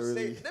S-class you earlier.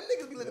 Mercedes. Them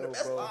niggas be living the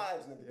best bro.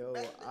 lives, nigga. Yo,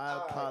 Best I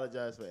lives.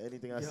 apologize for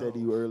anything I said to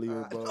you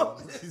earlier, bro.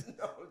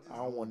 I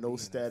don't want no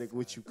static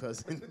with you,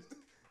 cousin.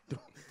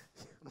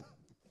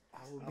 I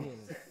would be an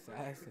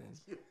assassin.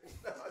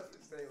 I'm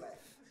just saying, like,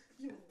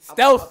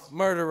 Stealth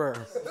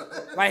murderer.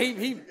 Like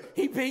he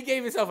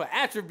gave himself an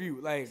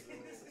attribute. Like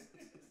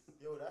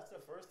Yo, that's the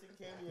first thing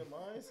came to your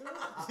mind, son?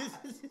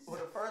 well,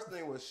 the first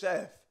thing was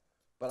chef,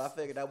 but I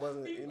figured that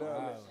wasn't, you know.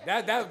 What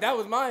I mean? that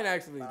was mine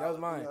actually. That was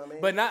mine. You know what I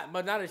mean?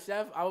 But not a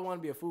chef. I would want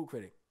to be a food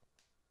critic.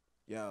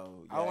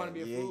 Yo, I want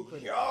to be a food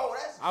critic. Yo,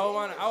 that's. I would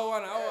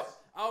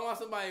want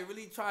somebody to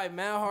really try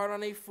mad hard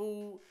on their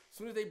food. As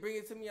soon as they bring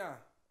it to me,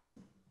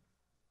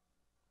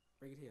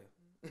 bring it here.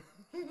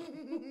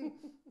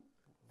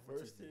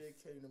 First thing that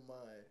came to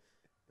mind,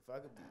 if I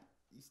could be,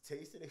 he's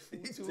tasting their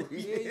food too.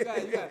 Yeah,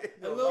 you got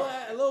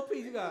a little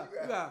piece. You got.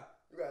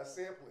 You gotta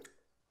sample it.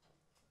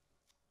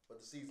 But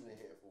the seasoning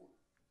here, food.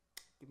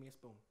 Give me a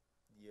spoon.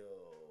 Yo.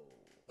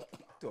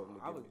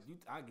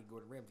 I get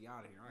Gordon Ramsay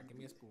out of here. All right, give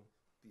me a spoon.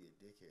 Be a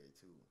dickhead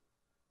too.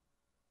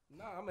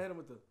 Nah, I'm gonna hit him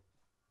with the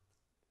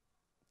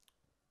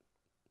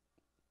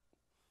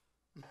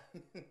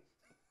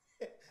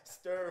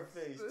Stern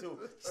face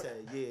too.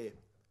 Said yeah.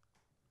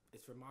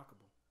 It's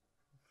remarkable.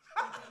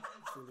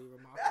 Truly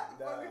remarkable.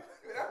 Nah,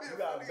 you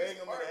gotta bang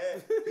him in the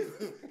head.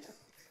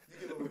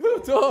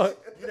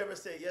 You never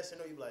say yes or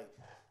no. You be like,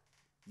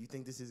 you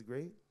think this is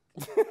great?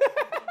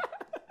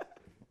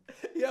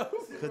 Yo,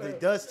 because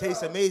it does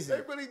taste amazing.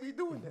 They really be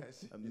doing that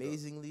shit.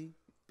 Amazingly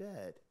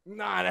bad.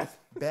 Nah, that's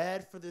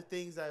bad for the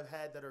things I've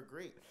had that are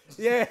great.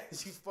 Yeah.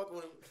 She's fucking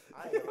with him.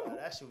 I ain't gonna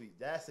lie,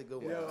 that's a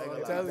good one. Yo, I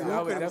I'm telling you,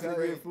 I would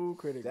definitely be a food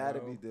critic.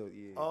 That'd be the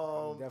yeah.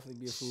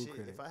 Definitely be a food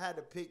critic. If I had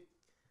to pick,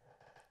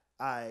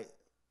 I'm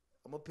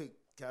gonna pick.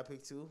 Can I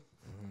pick two?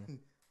 Mm-hmm.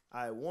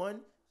 All right,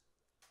 one.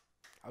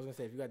 I was gonna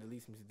say if you got to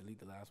delete some, just delete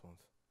the last ones.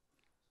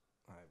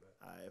 All right, bro.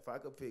 All right, if I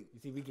could pick. You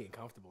see, we getting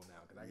comfortable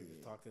now because I can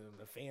just talk to them.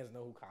 The fans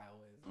know who Kyle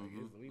is.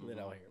 We lit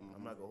out here.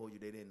 I'm not gonna hold you.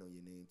 They didn't know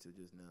your name till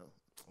just now.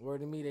 Word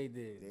to me, they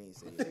did. They ain't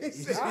say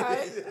it. All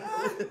right.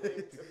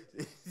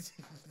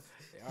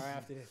 They are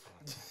after this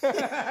one.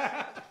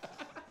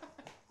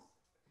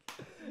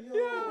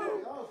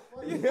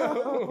 Yo.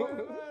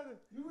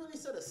 You really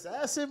said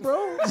assassin,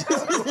 bro?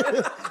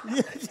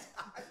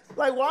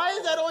 Like, why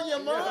is that on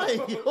your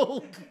mind,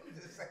 yo?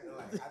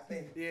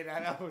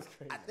 That was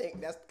crazy. I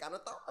think that's kind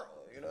of thorough.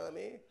 You know what I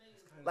mean?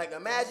 Like,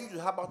 imagine you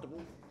just hop out the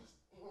roof.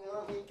 You know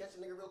what I mean? Catch a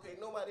nigga real quick.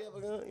 Nobody ever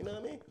gonna, you know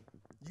what I mean?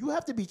 You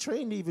have to be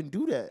trained to even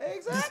do that.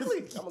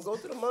 Exactly. I'm gonna go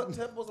to the mountain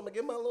temples. I'm gonna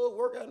get my little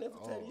workout in there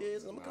for 10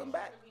 years, and I'm gonna come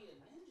back.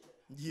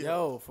 Yeah.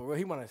 Yo, for real,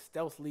 he want to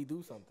stealthily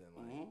do something.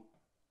 Like.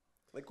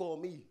 They call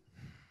me.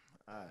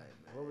 All right,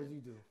 man. What would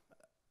you do?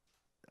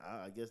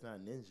 I guess not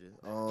ninja.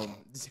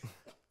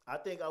 I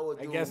think I would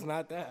do. I guess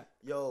not that.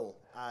 Yo,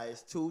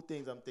 it's two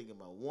things I'm thinking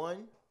about.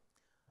 One,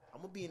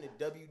 I'm gonna be in the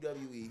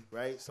WWE,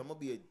 right? So I'm gonna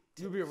be a.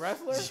 You be a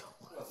wrestler?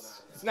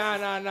 Nah.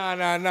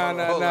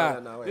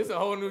 This is a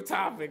whole new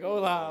topic.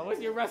 Hold on.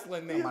 What's your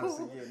wrestling name?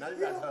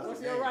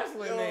 What's your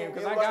wrestling name?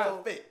 Because I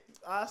got.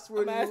 I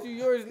swear. I'm gonna ask you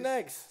yours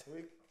next.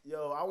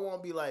 Yo, I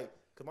want to be like,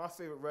 cause my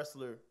favorite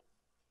wrestler.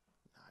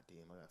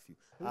 Damn, I got a few.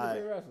 Who's your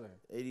favorite wrestler?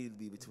 It need to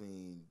be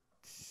between.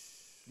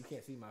 You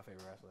can't see my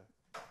favorite wrestler.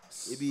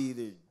 It be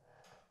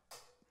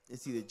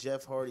either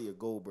Jeff Hardy or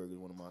Goldberg is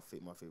one of my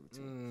favorite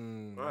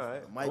two. All right,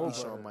 it might be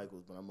Shawn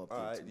Michaels, but I'm up there.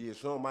 All right, too. Yeah,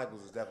 Shawn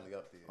Michaels is definitely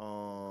up there.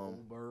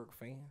 Goldberg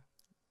fan.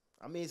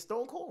 I mean,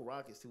 Stone Cold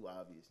Rock is too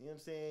obvious. You know what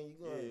I'm saying?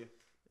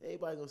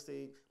 Everybody gonna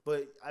say,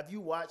 but if you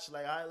watch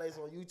like highlights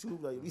on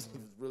YouTube, like these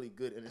was really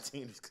good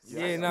entertainers.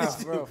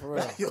 For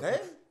real.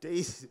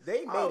 They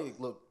made it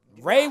look.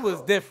 Ray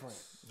was different.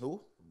 Who?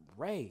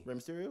 Rey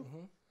Mysterio.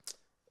 Mm-hmm.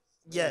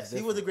 Yes,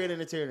 he was a great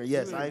entertainer.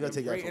 Yes, I ain't gonna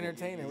take that. Great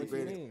entertainer. What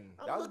you mean?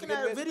 I'm looking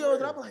at videos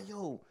and I'm like,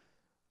 yo,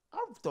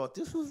 I thought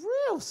this was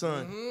real,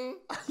 son.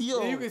 Mm-hmm.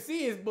 Yo, you can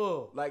see his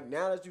bull. Like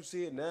now that you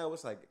see it now,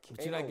 it's like.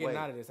 But you're not getting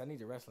out of this. I need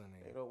your wrestling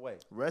name. Ain't no way.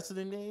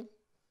 Wrestling name?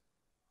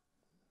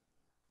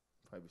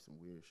 Probably some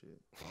weird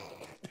shit.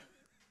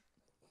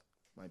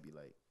 Might be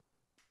like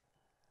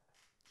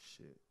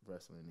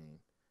wrestling name.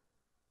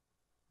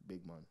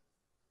 Big Man.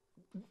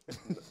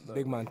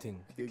 Big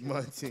Mountain. Big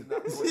Mountain.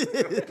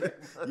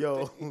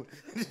 Yo.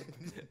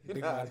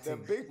 Big Mountain. The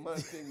Big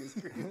Mountain is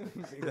crazy.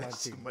 Big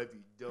Mountain might be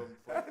dumb.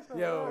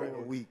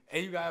 Yo.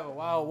 And you gotta have a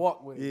wild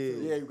walk with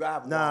it. Yeah, you gotta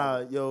have a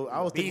wild. Yo,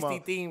 I was thinking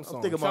about theme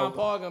song. Sean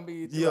Paul gonna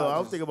be. Yo, I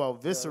was thinking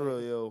about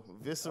Viscera, yo.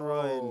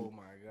 Viscera Oh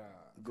my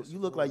God. You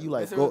look like you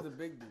like Viscera's the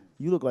big dude.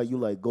 You look like you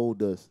like Gold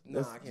Dust.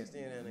 Nah, I can't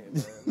stand that name,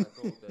 man. Not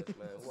Gold Dust,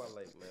 man. Who I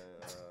like, man?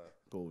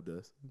 Gold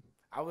Dust.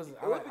 I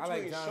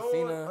like John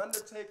Cena.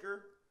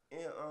 Undertaker. And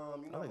you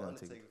know I'm an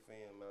Undertaker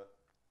fan, man.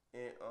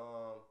 And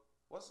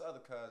what's the other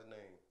guy's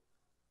name?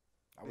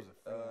 I was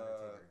afraid of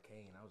Undertaker and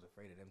Kane. I was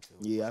afraid of them too.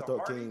 Yeah, I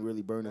thought Kane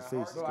really burned his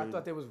face. Bro, I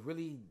thought there was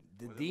really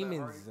the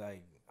demons.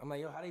 Like, I'm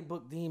like, yo, how they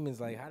book demons?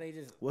 Like, how they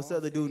just? What's the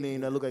other dude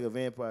name that look like a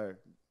vampire?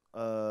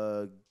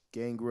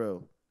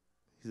 Gangrel.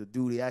 He's a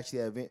dude. He actually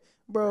had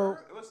bro.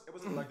 It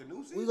was like the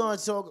new season. We gonna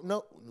talk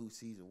new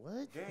season.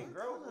 What?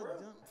 Gangrel.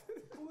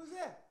 Who was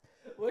that?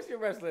 What's your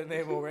wrestling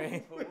name,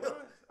 O'Rain?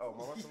 Oh,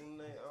 my wrestling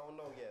name? I don't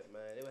know yet,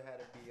 man. It would have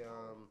to be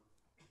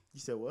You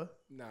said what?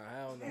 Nah,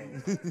 hell no.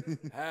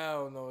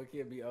 Hell no. It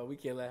can't be. We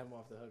can't let him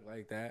off the hook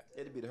like that.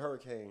 It'd be the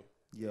Hurricane.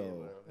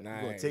 Yo, you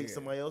gonna take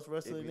somebody else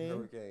wrestling name?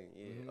 Hurricane.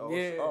 Yeah.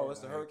 Mm-hmm. It's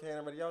the Hurricane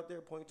already out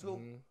there. Point 2.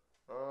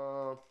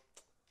 Mm-hmm.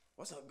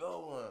 What's a good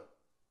one?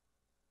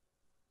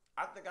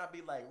 I think I'd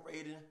be like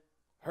Raiden.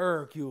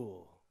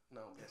 Hercule.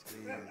 No, that's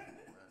good.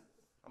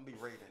 I'm gonna be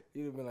Raiden.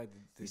 You'd have been like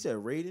You said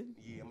Raiden?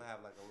 Yeah, I'm gonna have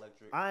like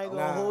electric. I ain't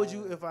gonna hold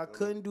you if I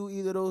couldn't do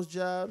either of those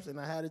jobs and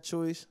I had a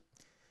choice.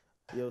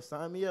 Yo,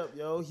 sign me up,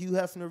 yo. Hugh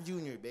Hefner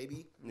Jr.,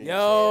 baby.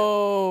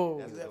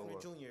 Yo. Hugh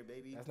Hefner Jr.,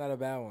 baby. That's not a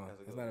bad one.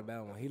 That's not a bad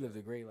one. He lived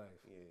a great life.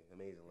 Yeah,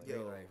 amazing life.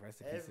 Great life.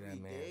 Rest in peace to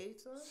that man. Every day,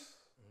 son?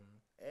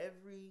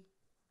 Every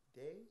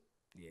day?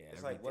 Yeah.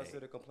 It's like, what's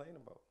there to complain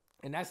about?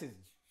 And that's his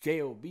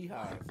J.O.B.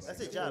 high. That's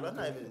his job. That's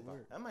not even.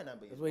 That might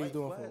not be. That's what he's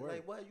doing for work.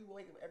 Like, what you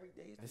wake up every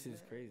day? That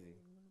shit's crazy.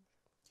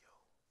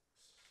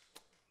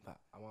 But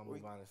I want to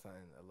move on to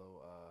something a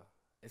little.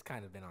 It's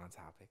kind of been on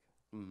topic.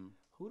 Mm-hmm.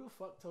 Who the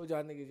fuck told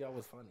y'all niggas y'all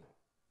was funny?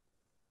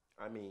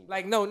 I mean,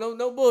 like no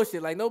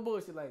bullshit. Like no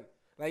bullshit. Like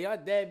y'all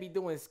dad be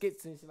doing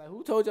skits and shit. Like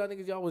who told y'all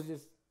niggas y'all was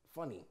just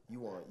funny? You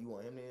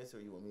want him to answer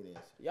or you want me to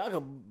answer? Y'all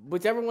can,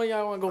 whichever one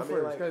y'all want to go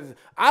first. Because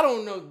I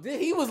don't know.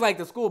 He was like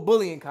the school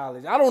bully in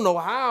college. I don't know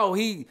how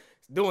he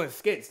doing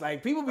skits.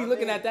 Like people be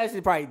looking at that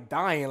shit probably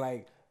dying.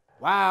 Like,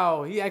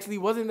 wow, he actually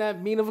wasn't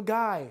that mean of a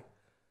guy.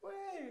 Well,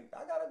 hey, I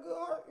got a good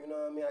heart. You know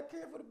what I mean? I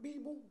care for the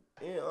people.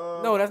 And,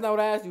 no, that's not what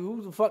I asked you.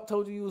 Who the fuck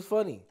told you was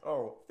funny?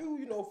 Oh,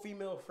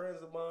 female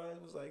friends of mine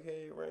was like,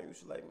 hey, Ray, you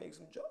should like make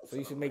some jokes. So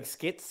you should make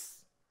skits?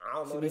 I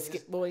don't know. Should be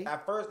skit boy?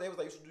 At first, they was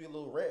like, you should do your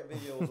little rant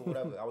videos or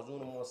whatever. I was doing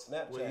them on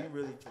Snapchat. Well, you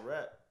really to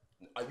rap?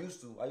 I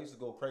used to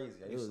go crazy.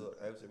 I used to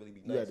really be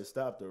nice. You had to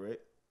stop though, right?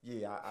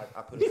 Yeah,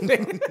 I put it to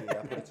rap. Yeah,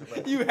 I put it to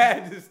rap. You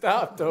had to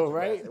stop though,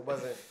 right? It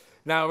wasn't.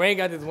 Now, Rain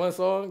got this one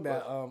song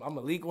that I'm going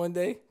to leak one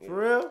day. For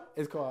real?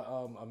 It's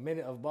called A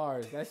Minute of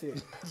Bars. That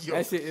shit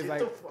is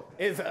like,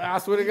 I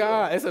swear to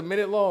God, it's a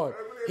minute long.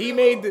 He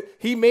made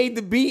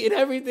the beat and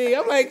everything.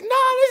 I'm like,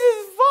 nah, this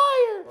is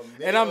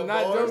fire. And I'm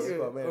not joking.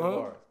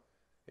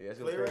 Yeah,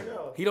 play right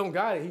now. He don't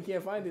got it. He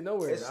can't find it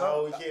nowhere.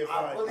 No, we can't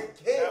find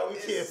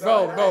it.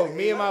 Bro,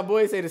 me and my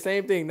boy say the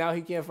same thing. Now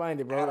he can't find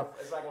it, bro.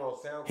 It's like on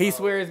SoundCloud. He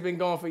swears it's been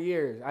gone for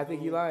years. I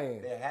think he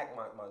lying. They hacked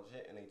my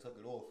shit and they took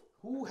it off.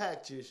 Who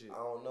hacked your shit? I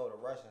don't know, the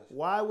Russians.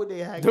 Why would they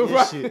hack your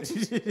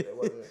shit? It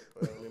wasn't.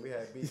 I mean, we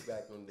had beef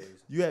back them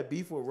days. You had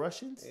beef with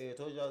Russians? Yeah, I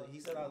told y'all. He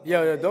said I was.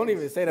 Yo, don't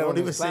even say that. Don't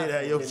even say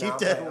that. Yo, keep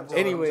that.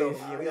 Anyways.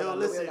 Yo,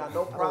 listen. We got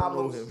no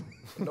problems.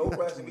 No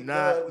question. We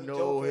not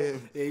know joking.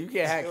 him. Yeah, you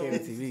can't hack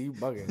KOTV. You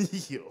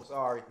bugging. Yo.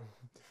 Sorry.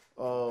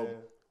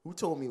 Who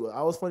told me what?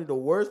 I was funny. The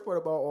worst part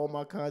about all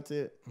my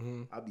content,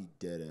 I be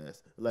dead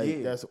ass.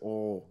 Like, that's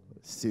all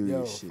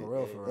serious shit.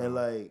 For real. And,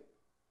 like,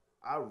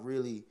 I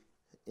really,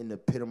 in the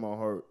pit of my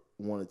heart,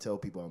 want to tell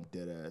people I'm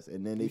dead ass.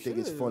 And then they think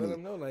it's funny. Let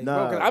them know, like,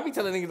 nah. Bro, I be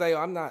telling niggas, like,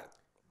 I'm not.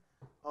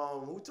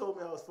 Who told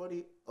me I was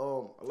funny? A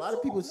lot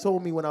of people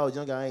told me when I was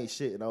younger I ain't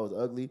shit and I was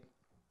ugly.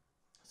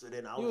 So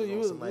then I was you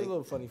on some, like, a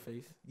little funny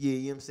face. Yeah,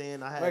 you know what I'm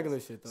saying? I had regular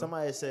shit, though.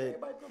 Somebody had said,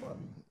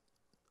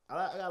 I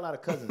got a lot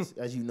of cousins,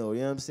 as you know what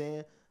I'm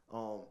saying?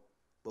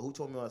 But who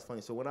told me I was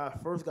funny? So when I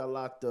first got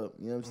locked up,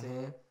 you know what I'm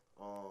saying?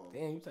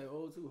 Damn, you take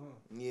old too, huh?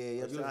 Yeah, you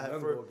know what I'm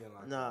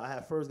saying? I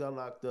had first got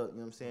locked up, you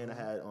know what I'm saying?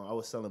 I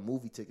was selling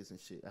movie tickets and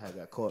shit. I had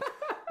got caught.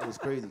 It was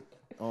crazy.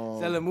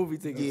 Selling movie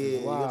tickets. Yeah, wow.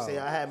 you know what I'm saying?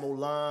 I had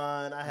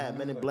Mulan, I had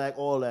Men in Black,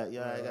 all that.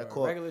 Yeah, I got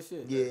caught. Regular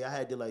shit. Yeah, I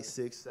had did like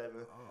 6, 7.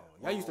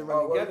 Y'all used to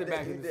run together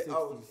back in the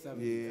 60s, 70s.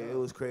 Yeah, it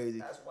was crazy.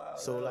 That's wild.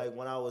 So, like,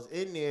 when I was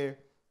in there,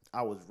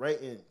 I was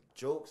writing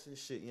jokes and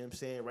shit, you know what I'm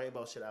saying? Writing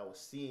about shit I was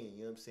seeing,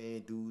 you know what I'm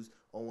saying? Dudes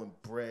owing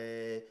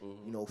bread,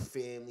 you know,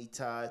 family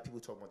ties. People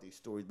talking about their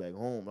stories back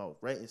home. I was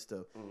writing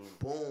stuff.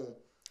 Boom.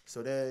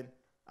 So then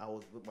I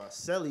was with my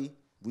celly.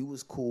 We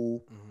was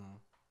cool.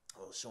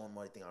 I was showing him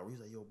everything. I was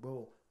like, yo,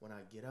 bro, when I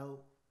get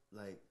out,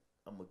 like,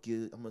 I'm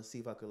gonna see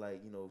if I could,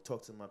 like, you know,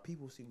 talk to my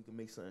people, see if we can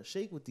make something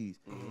shake with these.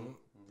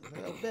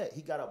 Like, I bet.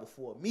 He got out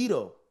before me,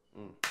 though.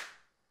 Boom.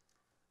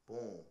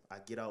 I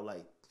get out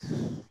like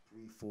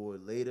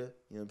 3-4 later.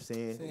 You know what I'm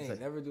saying? He ain't like,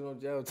 never do no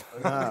jail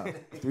time. Nah,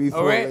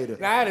 3-4 later.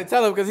 Now I had to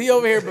tell him because he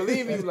over here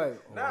believing you like.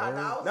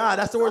 Nah,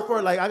 that's the worst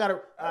part. Like, I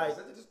gotta. Right,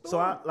 so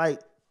I like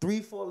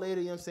 3-4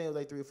 later. You know what I'm saying? It was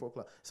like 3 or 4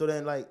 o'clock. So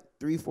then like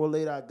 3-4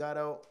 later, I got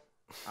out.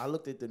 I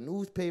looked at the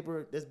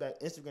newspaper. This back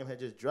Instagram had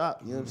just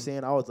dropped. You know what I'm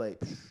saying? I was like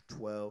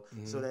 12.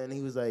 So then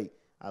he was like,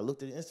 I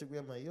looked at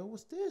Instagram like, yo,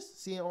 what's this?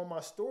 Seeing all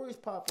my stories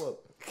pop up.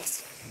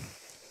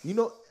 You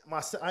know,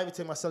 I even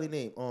tell my celly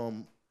name,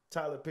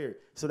 Tyler Perry.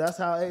 So that's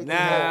how everything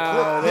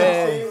I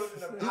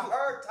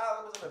heard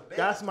Tyler was in the bed.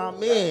 That's my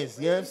man's.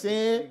 You know what I'm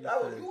saying?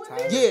 That was you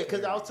and Yeah,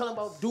 because I was telling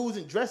about dudes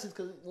and dresses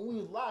because when we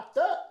was locked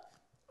up,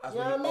 you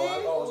know what I mean?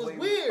 It was weird.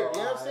 You know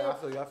what I'm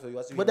saying? I feel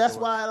you. But that's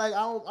why, like,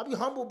 I be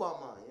humble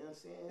about mine. You know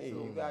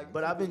what I'm saying?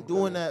 But I've been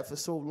doing that for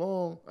so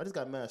long. I just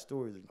got mad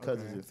stories of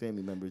cousins and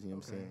family members. You know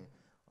what I'm saying?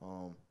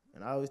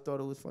 And I always thought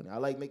it was funny. I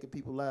like making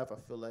people laugh. I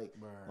feel like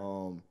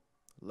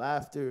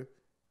laughter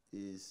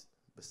is,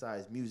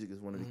 besides music, is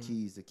one of the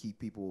keys to keep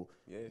people,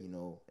 you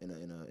know,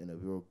 in a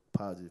real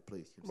positive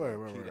place. You know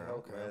what I'm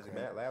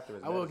saying? Laughter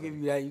is I will give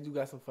you that. You do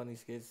got some funny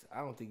skits.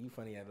 I don't think you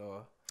funny at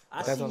all.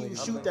 I seen you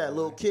shoot that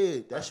little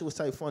kid. That shit was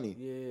type funny.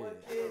 Yeah.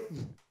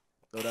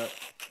 Throw that.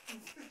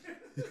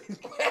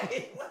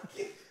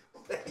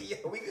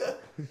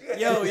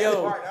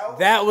 Yo,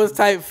 that was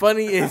type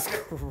funny. It's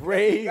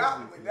crazy.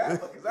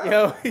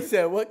 Yo, he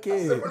said, what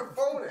kid?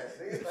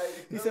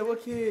 He said,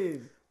 what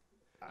kid?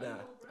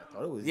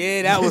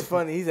 Yeah, that was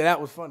funny. He said that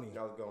was funny.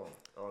 I was going.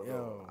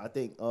 Yo. I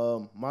think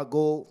my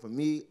goal for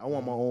me, I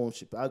want my own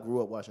Chappelle. I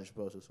grew up watching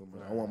Chappelle show so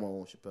much. I want my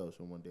own Chappelle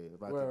show one day.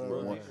 If I could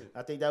get one,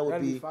 I think that would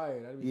That'd be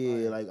fire. That'd be yeah.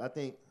 fire. Like I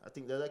think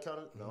does that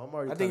count? No, I'm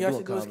already. I think y'all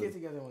should do a comedy. skit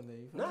together one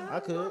day. I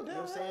could. You know what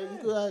I'm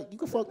saying? You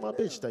could fuck my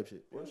bitch type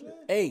shit.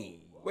 Hey.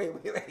 Wait.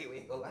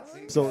 Oh, I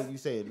see. So you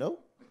saying no?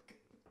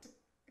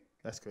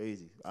 That's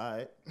crazy. All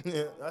right.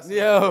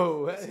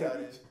 Yo.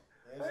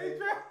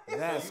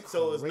 That's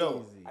so it's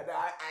no. I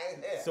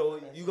ain't there. So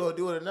you gonna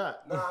do it or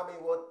not? No, I mean,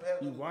 what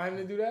depends. You want him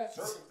to do that?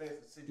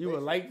 Circumstances, You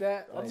would like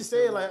that? I'm just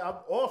saying, like I'm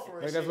offering.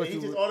 Like, Shit, that's what he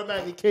you just would-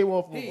 automatically came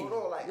off. Hold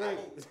on, like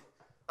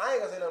I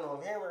ain't gonna say nothing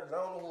on camera because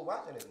I don't know who's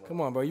watching this.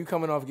 Come on, bro. You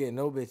coming off getting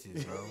no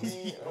bitches, bro.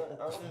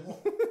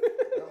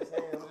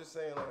 I'm just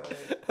saying,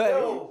 like,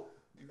 yo,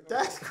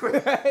 That's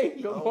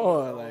crazy. Come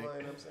on, like, you know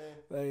what I'm saying?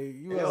 like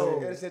you You know.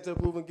 gotta set to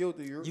proven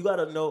guilty. You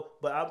gotta know,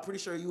 but I'm pretty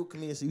sure you a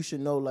comedian, so you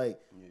should know. Like,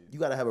 you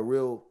gotta have a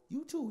real.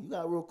 You too. You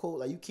got a real code.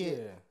 Like, you can't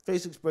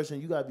facial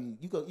expression. You gotta be.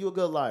 You a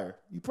good liar.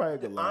 You probably a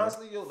good liar.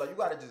 Honestly, yo, like you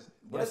gotta just.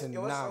 It's so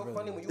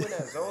funny when you in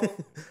that zone.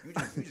 You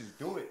just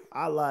do it.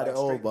 I lie to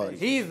everybody.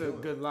 He's a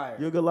good liar.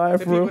 You're a good liar To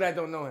for people real? that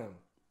don't know him.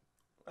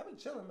 I be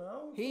chilling, man.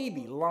 He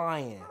be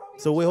lying.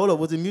 So wait, hold up.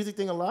 Was the music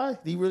thing a lie?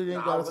 He really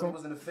didn't got a I song?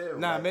 was in the field.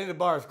 Nah, like, Man in the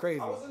Bar is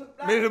crazy. I was in the-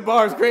 Man in the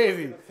Bar is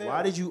crazy.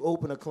 Why did you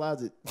open a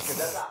closet? Cause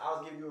that's how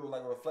I was giving you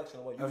like a reflection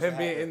of what you Of used him to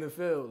being have. in the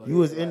field. Like, You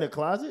was in the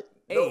closet?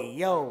 hey,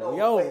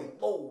 yo. Wait,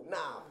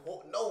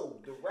 no,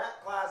 the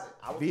rap closet.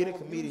 I was Being a doing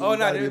comedian. music. Oh, You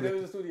no, gotta there give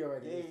was a studio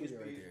right there. Yeah, There was a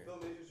studio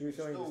right there. you You were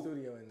showing the studio.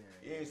 studio in there.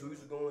 Yeah, so we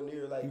used to go in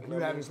there like You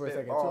had me for a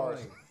second, too. bars.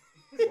 Like,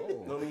 You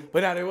know what I mean? but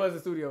now there was a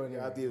studio in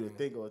there. I'd be able to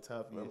think on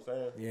top of You know you. what I'm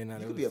saying? Yeah, nah, You there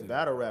could was be a studio.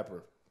 battle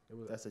rapper.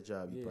 That's a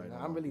job you Yeah, probably nah,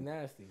 know. I'm really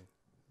nasty.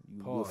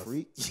 You a Pause.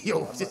 freak? Yo,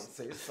 I'm about to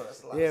say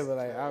it's a lot. Yeah, but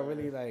like I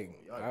really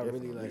like Y'all I really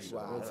definitely like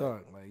wild. real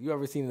talk. Like you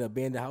ever seen an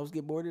abandoned house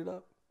get boarded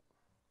up?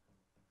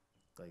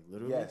 like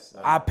literally? Yes.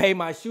 I pay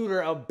my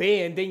shooter a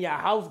band, then your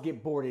house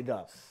get boarded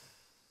up.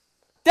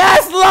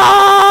 That's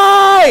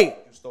lie.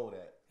 You stole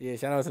that. Yeah,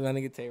 shout out to that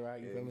nigga Tay Rock.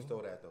 You Yeah, feel you me?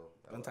 stole that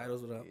though.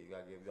 Untitles, what up? Yeah,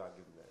 you gotta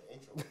give him that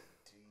intro.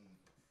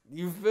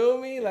 You feel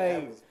me? That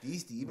Like was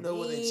beastie. Even though it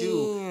wasn't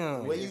you.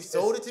 damn. The way you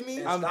sold it to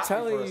me, I'm Stopped me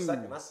telling for a you.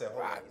 second. I said,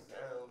 hold on.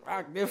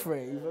 Rock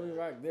different. You feel me?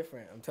 Rock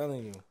different. I'm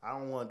telling you. I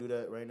don't want to do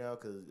that right now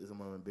because I'm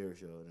going to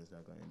embarrass you and it's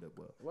not going to end up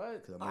well.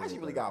 What? 'Cause I'm I actually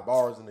really gonna- got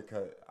bars in the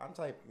cut. I'm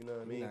type, you know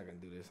what I We're mean? not gonna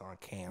do this on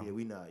cam. Yeah,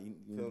 we not. You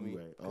Feel me?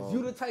 right. Cause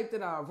you the type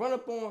that I run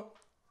up on.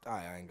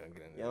 I ain't gonna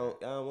get in there. Y'all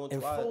don't want to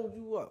And try. fold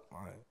you up.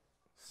 All right.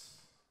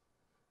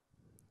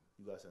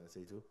 You got something to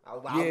say too? I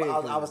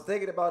was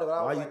thinking about it. But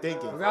I Why was you like,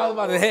 thinking? I was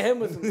about to hit him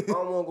with some. I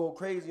don't want to go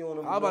crazy on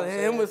him. I was about to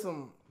hit him with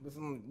some.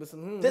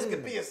 This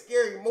could be a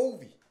scary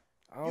movie.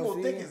 I You don't gonna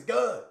see think it. it's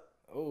good.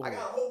 Oh. I got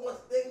a whole bunch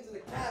of things in the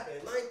cabin.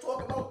 And I ain't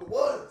talking about the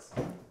woods.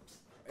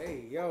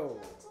 Hey yo,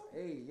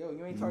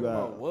 you ain't talking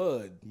got- about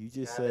wood. You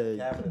just Cabin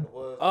said. in the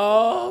woods.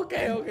 Oh,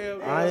 okay.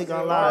 I ain't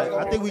gonna lie.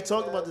 I think we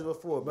talked about this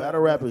before.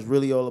 Battle rap is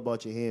really all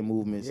about your hand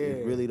movements. Yeah.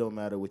 It really don't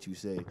matter what you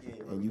say, Yeah,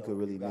 and you could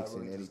really you gotta mix in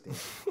really just-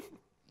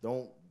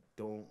 anything.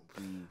 Don't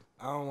be.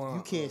 I don't want.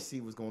 You can't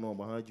see what's going on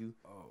behind you,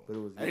 but it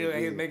was. Hey, really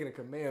he's good. making a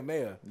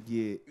Kamehameha.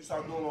 Yeah. You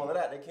start doing all of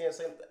that, they can't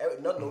say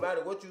nothing. No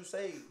matter what you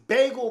say.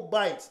 Bagel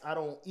bites. I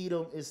don't eat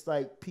them. It's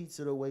like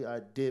pizza the way I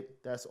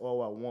dip. That's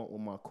all I want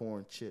with my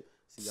corn chip.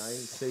 See, I ain't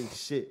say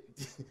shit.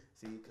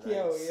 See,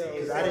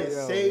 because I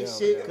didn't say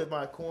shit because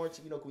my corn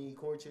chip, when you eat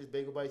corn chips,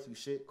 bagel bites, you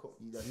shit.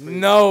 That's crazy.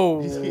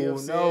 No, You see what I'm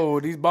saying? no,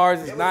 these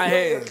bars is It not was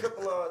really a hitting.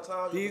 triple on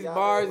time. These Y'all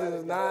bars know, is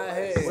like, not like,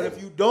 hitting. But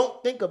if you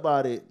don't think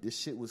about it, this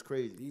shit was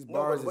crazy. These No,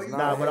 bars but is you- not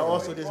Nah, but I hitting.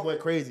 also just went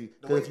crazy.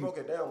 The 'Cause way if you you, broke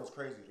it down was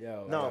crazy.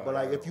 Yo, no, yo, but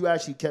like yo. if you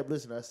actually kept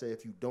listening, I said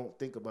if you don't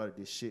think about it,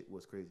 this shit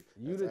was crazy.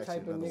 You That's the type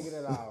actually of another nigga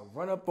one. that I'll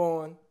run up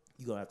on,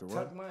 You gonna have to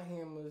tuck run. my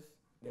hammers,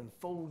 and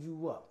fold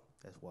you up.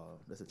 That's wild.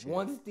 That's a chance.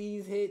 Once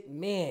these hit,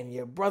 man,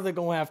 your brother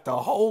gonna have to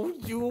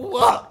hold you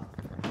up.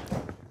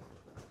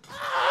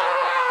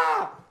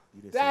 Ah!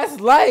 You didn't say That's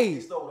He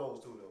light. stole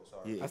those too, though.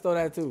 Sorry. Yeah. I stole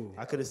that too.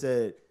 I could have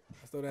said.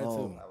 I stole that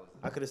too.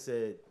 I could have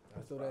said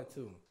I stole that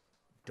too.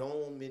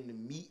 dome in the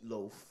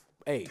meatloaf.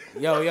 Hey,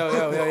 yo. I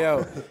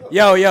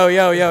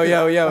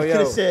I could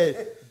have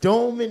said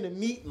dome in the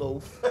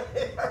meatloaf.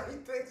 He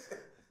thinks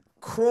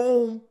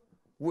Chrome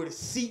where the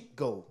seat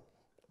go.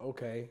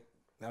 Okay,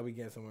 now we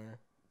get somewhere.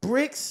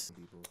 Bricks.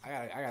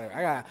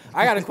 I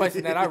got a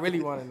question that I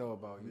really want to know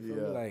about. You feel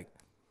me? Yeah. Like,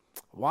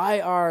 why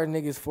are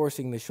niggas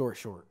forcing the short?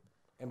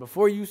 And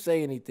before you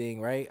say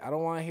anything, right? I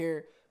don't want to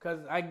hear because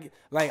I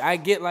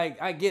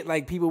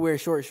get people wear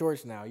short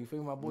shorts now. You feel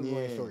me? My boy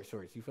wearing short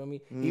shorts. You feel me?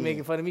 He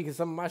making fun of me because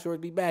some of my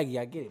shorts be baggy.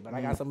 I get it, but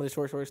I got some of the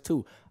short shorts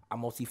too. I'm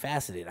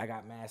multifaceted. I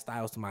got mad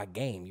styles to my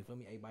game. You feel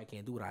me? Everybody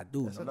can't do what I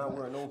do. I'm not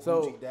wearing no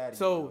So, Gucci daddy.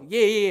 so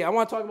yeah. I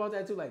want to talk about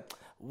that too. Like,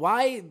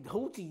 why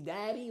hoochie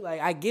daddy?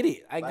 Like, I get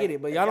it,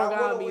 but y'all don't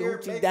gotta be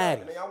hoochie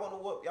daddy. Y'all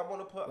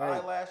want to put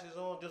eyelashes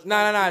on? Just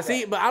Nah.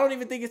 See, but I don't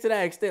even think it's to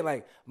that extent.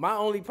 Like, my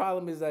only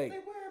problem is like They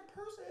wear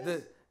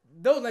purses.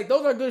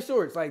 those are good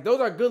shorts. Like, those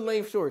are good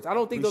length shorts. I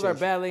don't think those are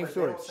bad length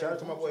shorts. Shout out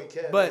to my boy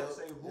Kev.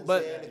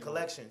 But the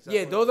collection.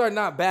 yeah, those are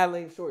not bad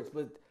length shorts.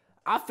 But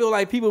I feel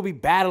like people be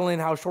battling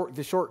how short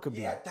the short could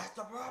be. Yeah, that's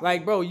the problem.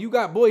 Like, bro, you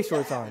got boy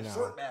shorts on now.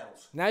 Short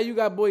battles. Now you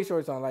got boy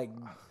shorts on. Like,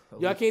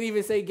 y'all can't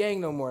even say gang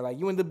no more. Like,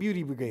 you in the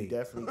beauty brigade.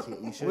 Definitely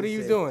can't. You What are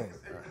you say- doing?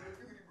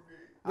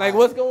 Like,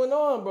 what's going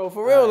on, bro?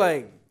 For real,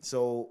 like,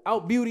 So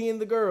out beautying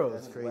the girls.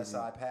 That's crazy. West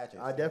Side Patches.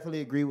 I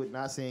definitely agree with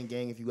not saying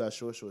gang if you got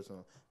short shorts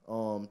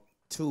on.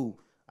 2,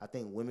 I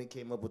think women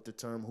came up with the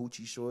term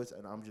hoochie shorts,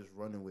 and I'm just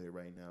running with it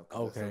right now.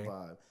 Okay.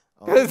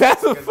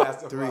 That's a Because vibe.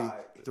 that's a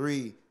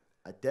Three.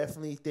 I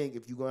definitely think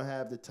if you're gonna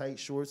have the tight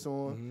shorts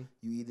on,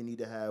 you either need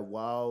to have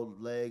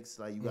wild legs,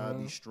 like you gotta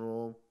be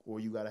strong, or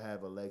you gotta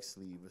have a leg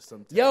sleeve or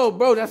something. Yo,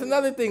 bro, that's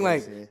another thing.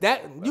 Like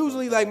that,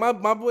 usually, like my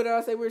boy that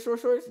I say wear short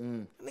shorts.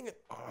 Nigga,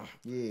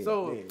 Yeah.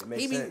 so it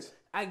makes sense.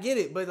 I get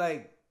it, but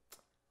like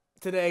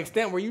to the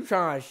extent where you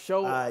trying to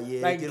show,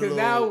 yeah, like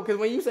because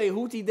when you say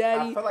hoochie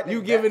daddy, like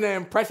you giving the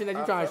impression that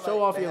you trying to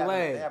show off your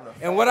leg.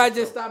 And what I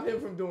just stopped him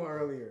from doing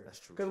earlier. That's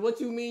true. Because what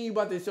you mean you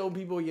about to show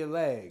people your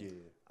leg? Yeah.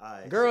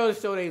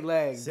 Girls show their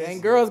legs,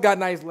 and girls got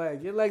nice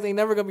legs. Your legs ain't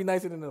never gonna be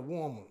nicer than the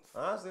warm ones.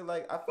 Honestly,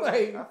 like I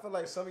feel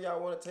like some of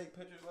y'all want to take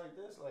pictures like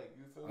this, like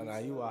you feel me? Nah,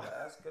 you are.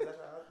 That's how I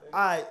think. All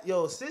right,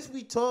 yo, since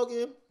we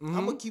talking,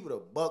 I'm gonna keep it a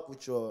buck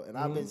with y'all, and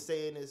I've been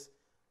saying this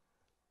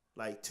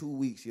like 2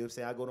 weeks. You know what I'm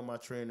saying? I go to my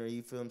trainer.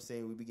 You feel what I'm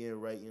saying? We be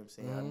getting right. You know what I'm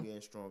saying? I'm getting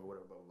stronger,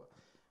 whatever, blah, blah, blah.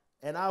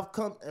 And I've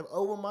come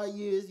over my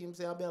years. You know what I'm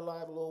saying? I've been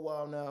alive a little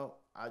while now.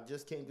 I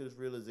just came to this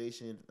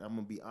realization. I'm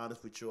gonna be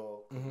honest with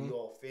y'all. We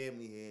all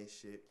family here and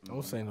shit.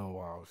 Don't say no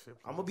wild shit.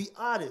 I'm gonna be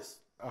honest.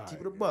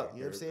 Keep it a buck.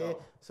 You know what I'm saying?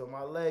 So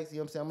my legs. You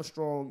know what I'm saying? I'm a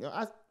strong.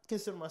 I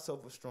consider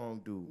myself a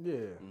strong dude.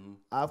 Yeah.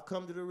 I've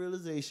come to the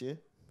realization,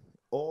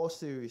 all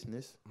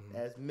seriousness,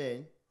 as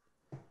men,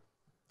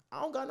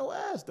 I don't got no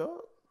ass,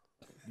 dog.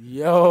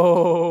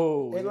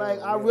 Yo. And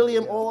I really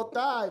am all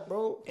thigh,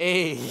 bro.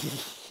 Hey.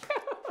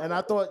 And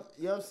I thought,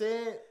 you know what I'm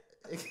saying?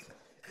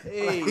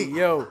 Hey,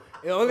 yo.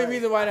 The only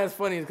reason why that's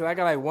funny is because I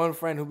got like one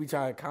friend who be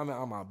trying to comment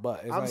on my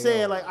butt. It's I'm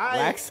saying yo,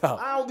 I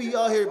don't be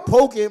out here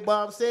poking,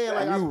 but I'm saying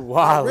I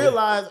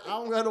realize I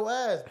don't got no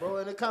ass, bro.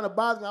 And it kind of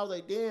bothered me. I was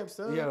like, damn,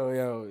 son.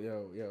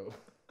 Yo.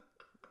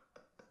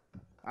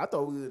 I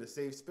thought we were in a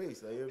safe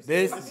space. Like, you know what I'm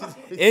This saying?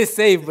 it's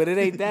safe, but it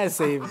ain't that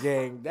safe,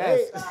 gang.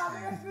 That's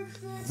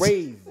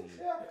crazy.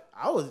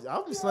 I was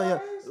saying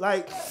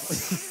like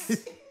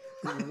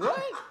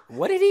What?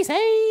 What did he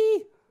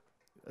say?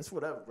 That's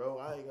whatever, bro.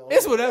 I ain't gonna.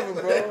 It's whatever,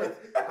 bro.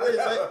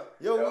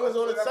 Yo, we was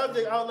on the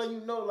subject. I was letting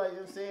you know, like, you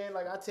know what I'm saying?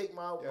 Like, I take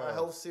my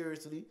health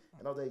seriously.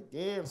 And I was like,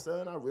 damn,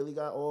 son, I really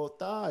got all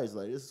thighs.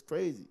 Like, this is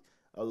crazy.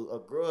 A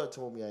girl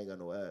told me I ain't got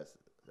no ass.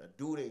 A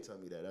dude ain't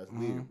telling me that. That's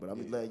weird. But I'm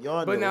just letting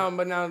y'all know.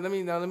 But now,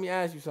 let me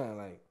ask you something.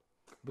 Like,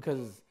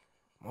 because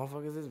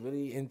motherfuckers is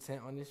really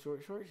intent on this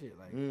short shit.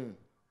 Like,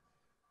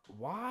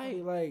 why?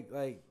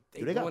 Like.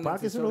 Do they got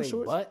pockets in those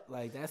shorts? Butt?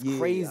 Like, that's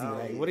crazy.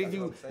 Like, what did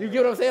you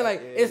get what I'm saying?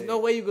 Like, it's no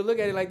way you could look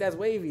at it like that's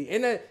wavy.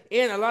 And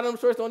a lot of them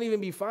shorts don't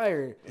even be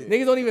fire.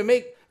 Niggas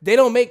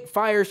don't make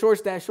fire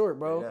shorts that short,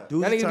 bro. That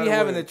niggas be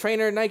having the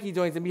trainer Nike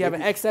joints and be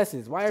having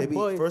XS's. Why are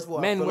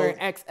men wearing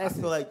XS's? I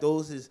feel like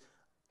those is,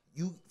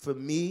 for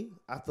me,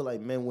 I feel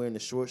like men wearing the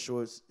short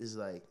shorts is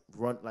like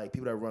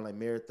people that run like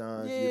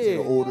marathons. Yeah.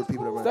 The older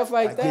people that run. Stuff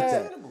like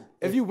that.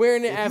 If you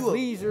wearing it at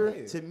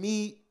leisure. To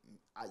me,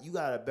 you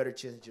got a better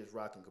chance of just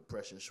rocking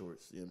compression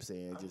shorts. You know what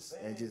I'm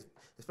saying? Just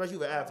especially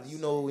with athletes, you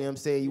know what I'm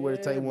saying? You wear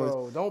the tight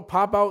ones. Don't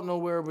pop out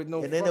nowhere with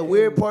no. And then the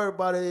weird part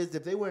about it is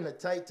if they wearing the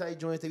tight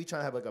joints, they be trying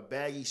to have like a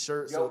baggy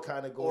shirt, so it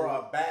kind of go. Or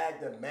a bag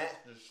that match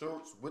the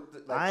shorts with the.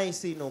 Like, I ain't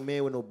seen no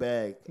man with no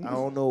bag. I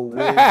don't know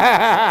where.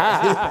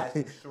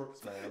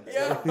 shorts, man.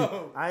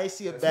 Yo. I ain't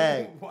see a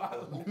bag.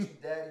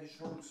 Hoochie Daddy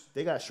shorts.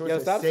 They got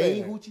shorts that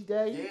say Hoochie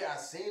Daddy. Yeah, I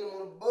seen them on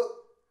the book.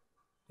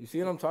 You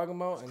see what I'm talking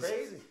about? It's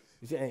crazy.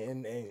 You see,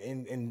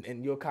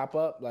 and you'll cop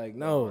up like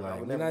no,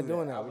 like we're not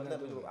doing that.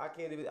 I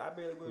can't even. I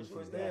barely wear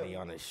shorts Daddy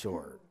down. on a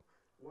short.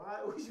 Why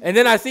would you? And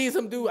then I seen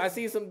some dude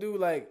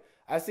like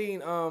I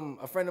seen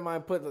a friend of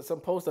mine put some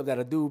post up that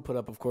a dude put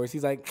up. Of course,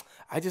 he's like,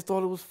 I just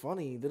thought it was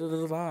funny.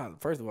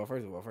 First of all,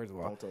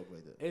 Don't talk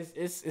like that.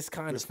 It's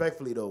kind of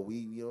respectfully though. We,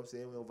 you know what I'm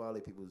saying? We don't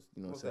violate people's,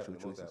 sexual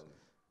choices.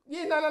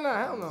 Yeah, no,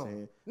 hell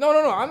no.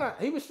 No, I'm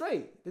not. He was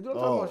straight. The dude I'm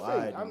talking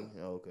about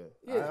straight. Okay.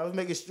 Yeah. I was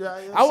making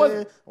sure.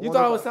 You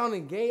thought I was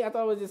sounding gay? I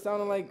thought it was just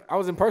sounding like I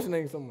was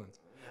impersonating someone.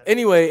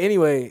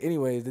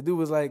 Anyways, the dude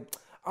was like,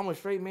 I'm a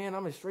straight man.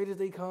 I'm as straight as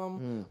they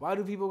come. Why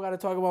do people got to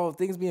talk about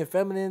things being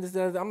feminine? This,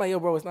 that? I'm like, yo,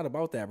 bro, it's not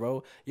about that,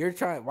 bro.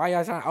 Why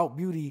y'all trying to out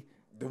beauty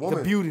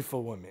the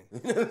beautiful woman? You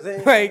know what I'm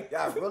saying? Like,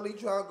 y'all really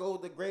trying to go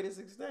to the greatest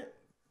extent.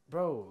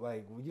 Bro,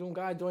 like, you don't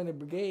got to join the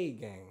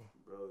brigade gang.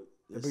 Bro,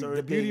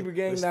 the beauty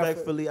brigade.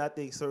 Respectfully, I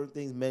think certain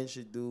things men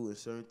should do and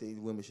certain things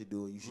women should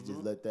do, and you should just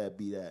let that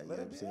be that. You know what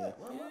I'm saying?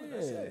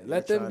 Yeah.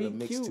 Let them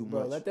be cute,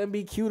 bro. Let them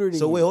be cuter than you.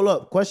 So wait, hold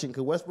up. Question: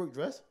 could Westbrook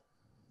dress?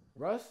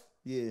 Russ?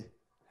 Yeah.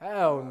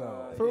 Hell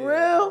no. For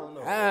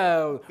real?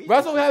 Hell.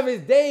 Russell have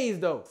his days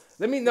though.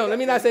 Let me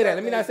not say that.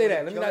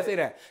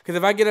 Because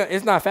if I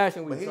it's not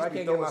fashion week, so I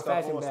can't get my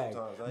fashion bag.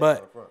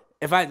 But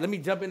let me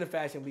jump into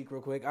fashion week real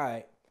quick. All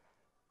right.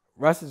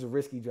 Russ is a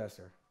risky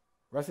dresser.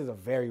 Russ is a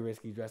very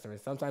risky dresser, and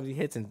sometimes he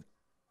hits, and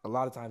a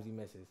lot of times he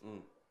misses.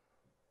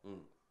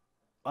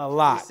 A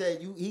lot. He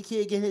said he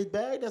can't get his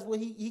bag. That's what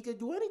he could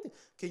do anything.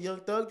 Can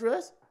Young Thug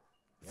dress?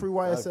 Free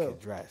YSL.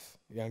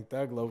 Young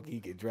Thug low-key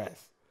could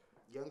dress.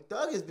 Young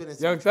Thug has been in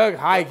Young Thug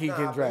high key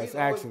can dress,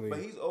 actually. But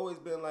he's always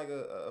been like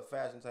a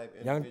fashion type.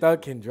 Young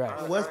Thug can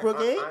dress.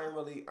 Westbrook ain't?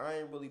 I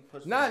ain't really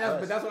pushing. Nah,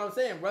 but that's what I'm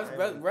saying.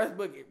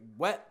 Westbrook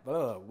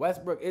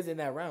is in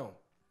that realm.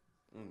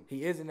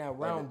 He is in that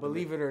realm,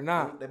 believe it or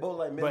not. They both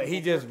like, but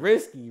he just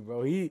risky,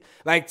 bro. He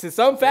like to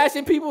some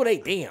fashion people, they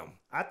damn.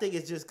 I think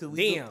it's just because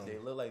they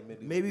look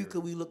like maybe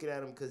because we looking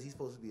at him because he's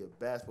supposed to be a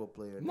basketball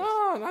player.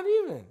 No, not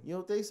even. You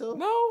don't think so?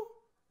 No,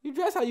 you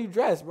dress how you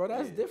dress, bro.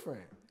 That's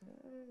different.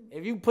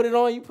 If you put it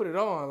on, you put it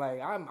on.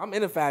 Like I'm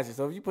into fashion,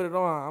 so if you put it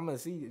on, I'm gonna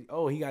see.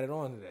 Oh, he got it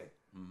on today.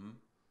 Mm-hmm.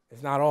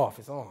 It's not off.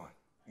 It's on.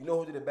 You know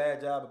who did a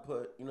bad job of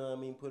put it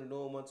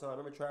on one time?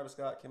 Remember Travis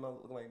Scott came out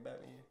looking like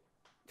Batman.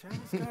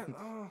 Travis Scott.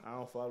 I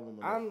don't follow him.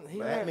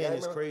 Batman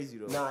is crazy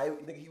though. Nah, I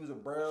think he was a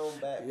brown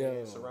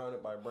Batman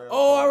surrounded by brown.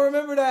 Oh, I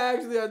remember that.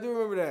 Actually, I do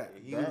remember that.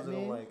 He was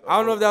looking like. I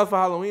don't know if that was for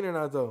Halloween or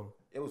not though.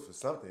 It was for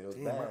something. It was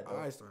bad.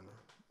 My eyes starting.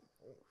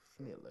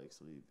 He had leg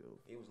sleeve, yo.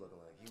 He was looking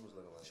like.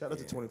 Shout out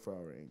to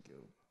 24-hour ink, yo.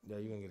 Yeah,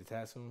 you gonna get a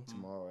tattoo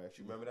tomorrow?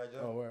 Actually, remember that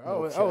job?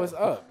 It's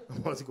up. I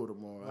want to go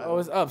tomorrow.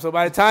 It's up. So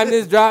by the time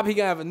this drop, he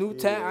gonna have a new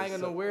tat. I ain't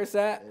gonna know where it's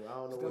at. I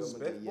don't know where I'm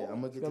gonna get. Yeah,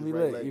 I'm gonna get this right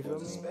lit. leg You feel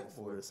me?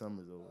 before the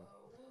summer's over.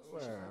 All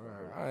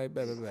right,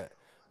 bet.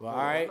 Well, all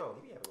right.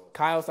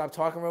 Kyle, stop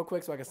talking real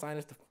quick so I can sign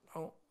this.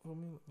 Yo,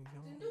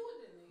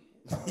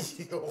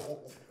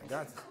 I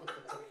got you.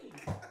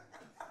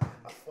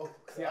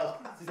 See how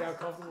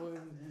comfortable you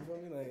feel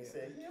me? Like,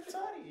 I'm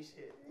tired of your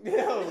shit.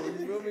 Yo, you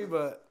feel me?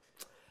 But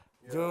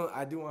June,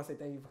 I do want to say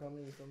thank you for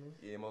coming. You feel me?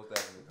 Yeah, most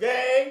definitely.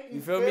 Gang,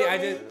 you feel me? I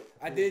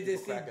did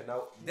just see.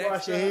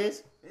 Wash your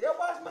hands. Yeah,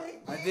 wash my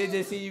hands. I did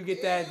just see you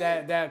get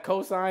that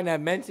cosign,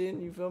 that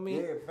mention. You feel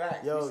me? Yeah,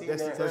 facts. Yo,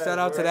 so shout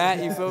out to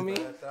that. You feel me?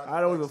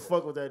 I don't even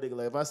fuck with that nigga.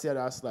 Like if I see that,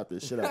 I'll slap the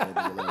shit out of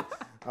that nigga. Like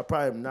I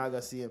probably am not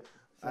gonna see him.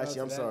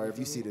 Actually, I'm sorry if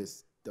you see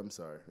this. I'm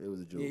sorry. It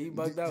was a joke. Yeah, he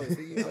bugged out.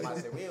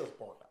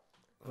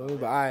 All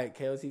right,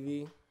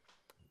 KOTV.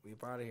 We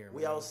up out of here, man.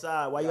 We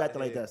outside. Why you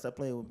acting like that? Stop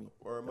playing with me.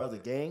 That was a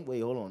gang? Wait,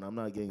 hold on. I'm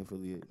not a gang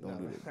affiliate. Don't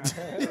do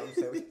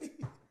that.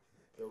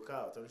 Yo,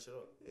 Kyle, turn the shit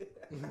up.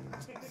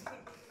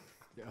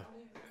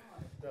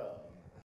 Yo.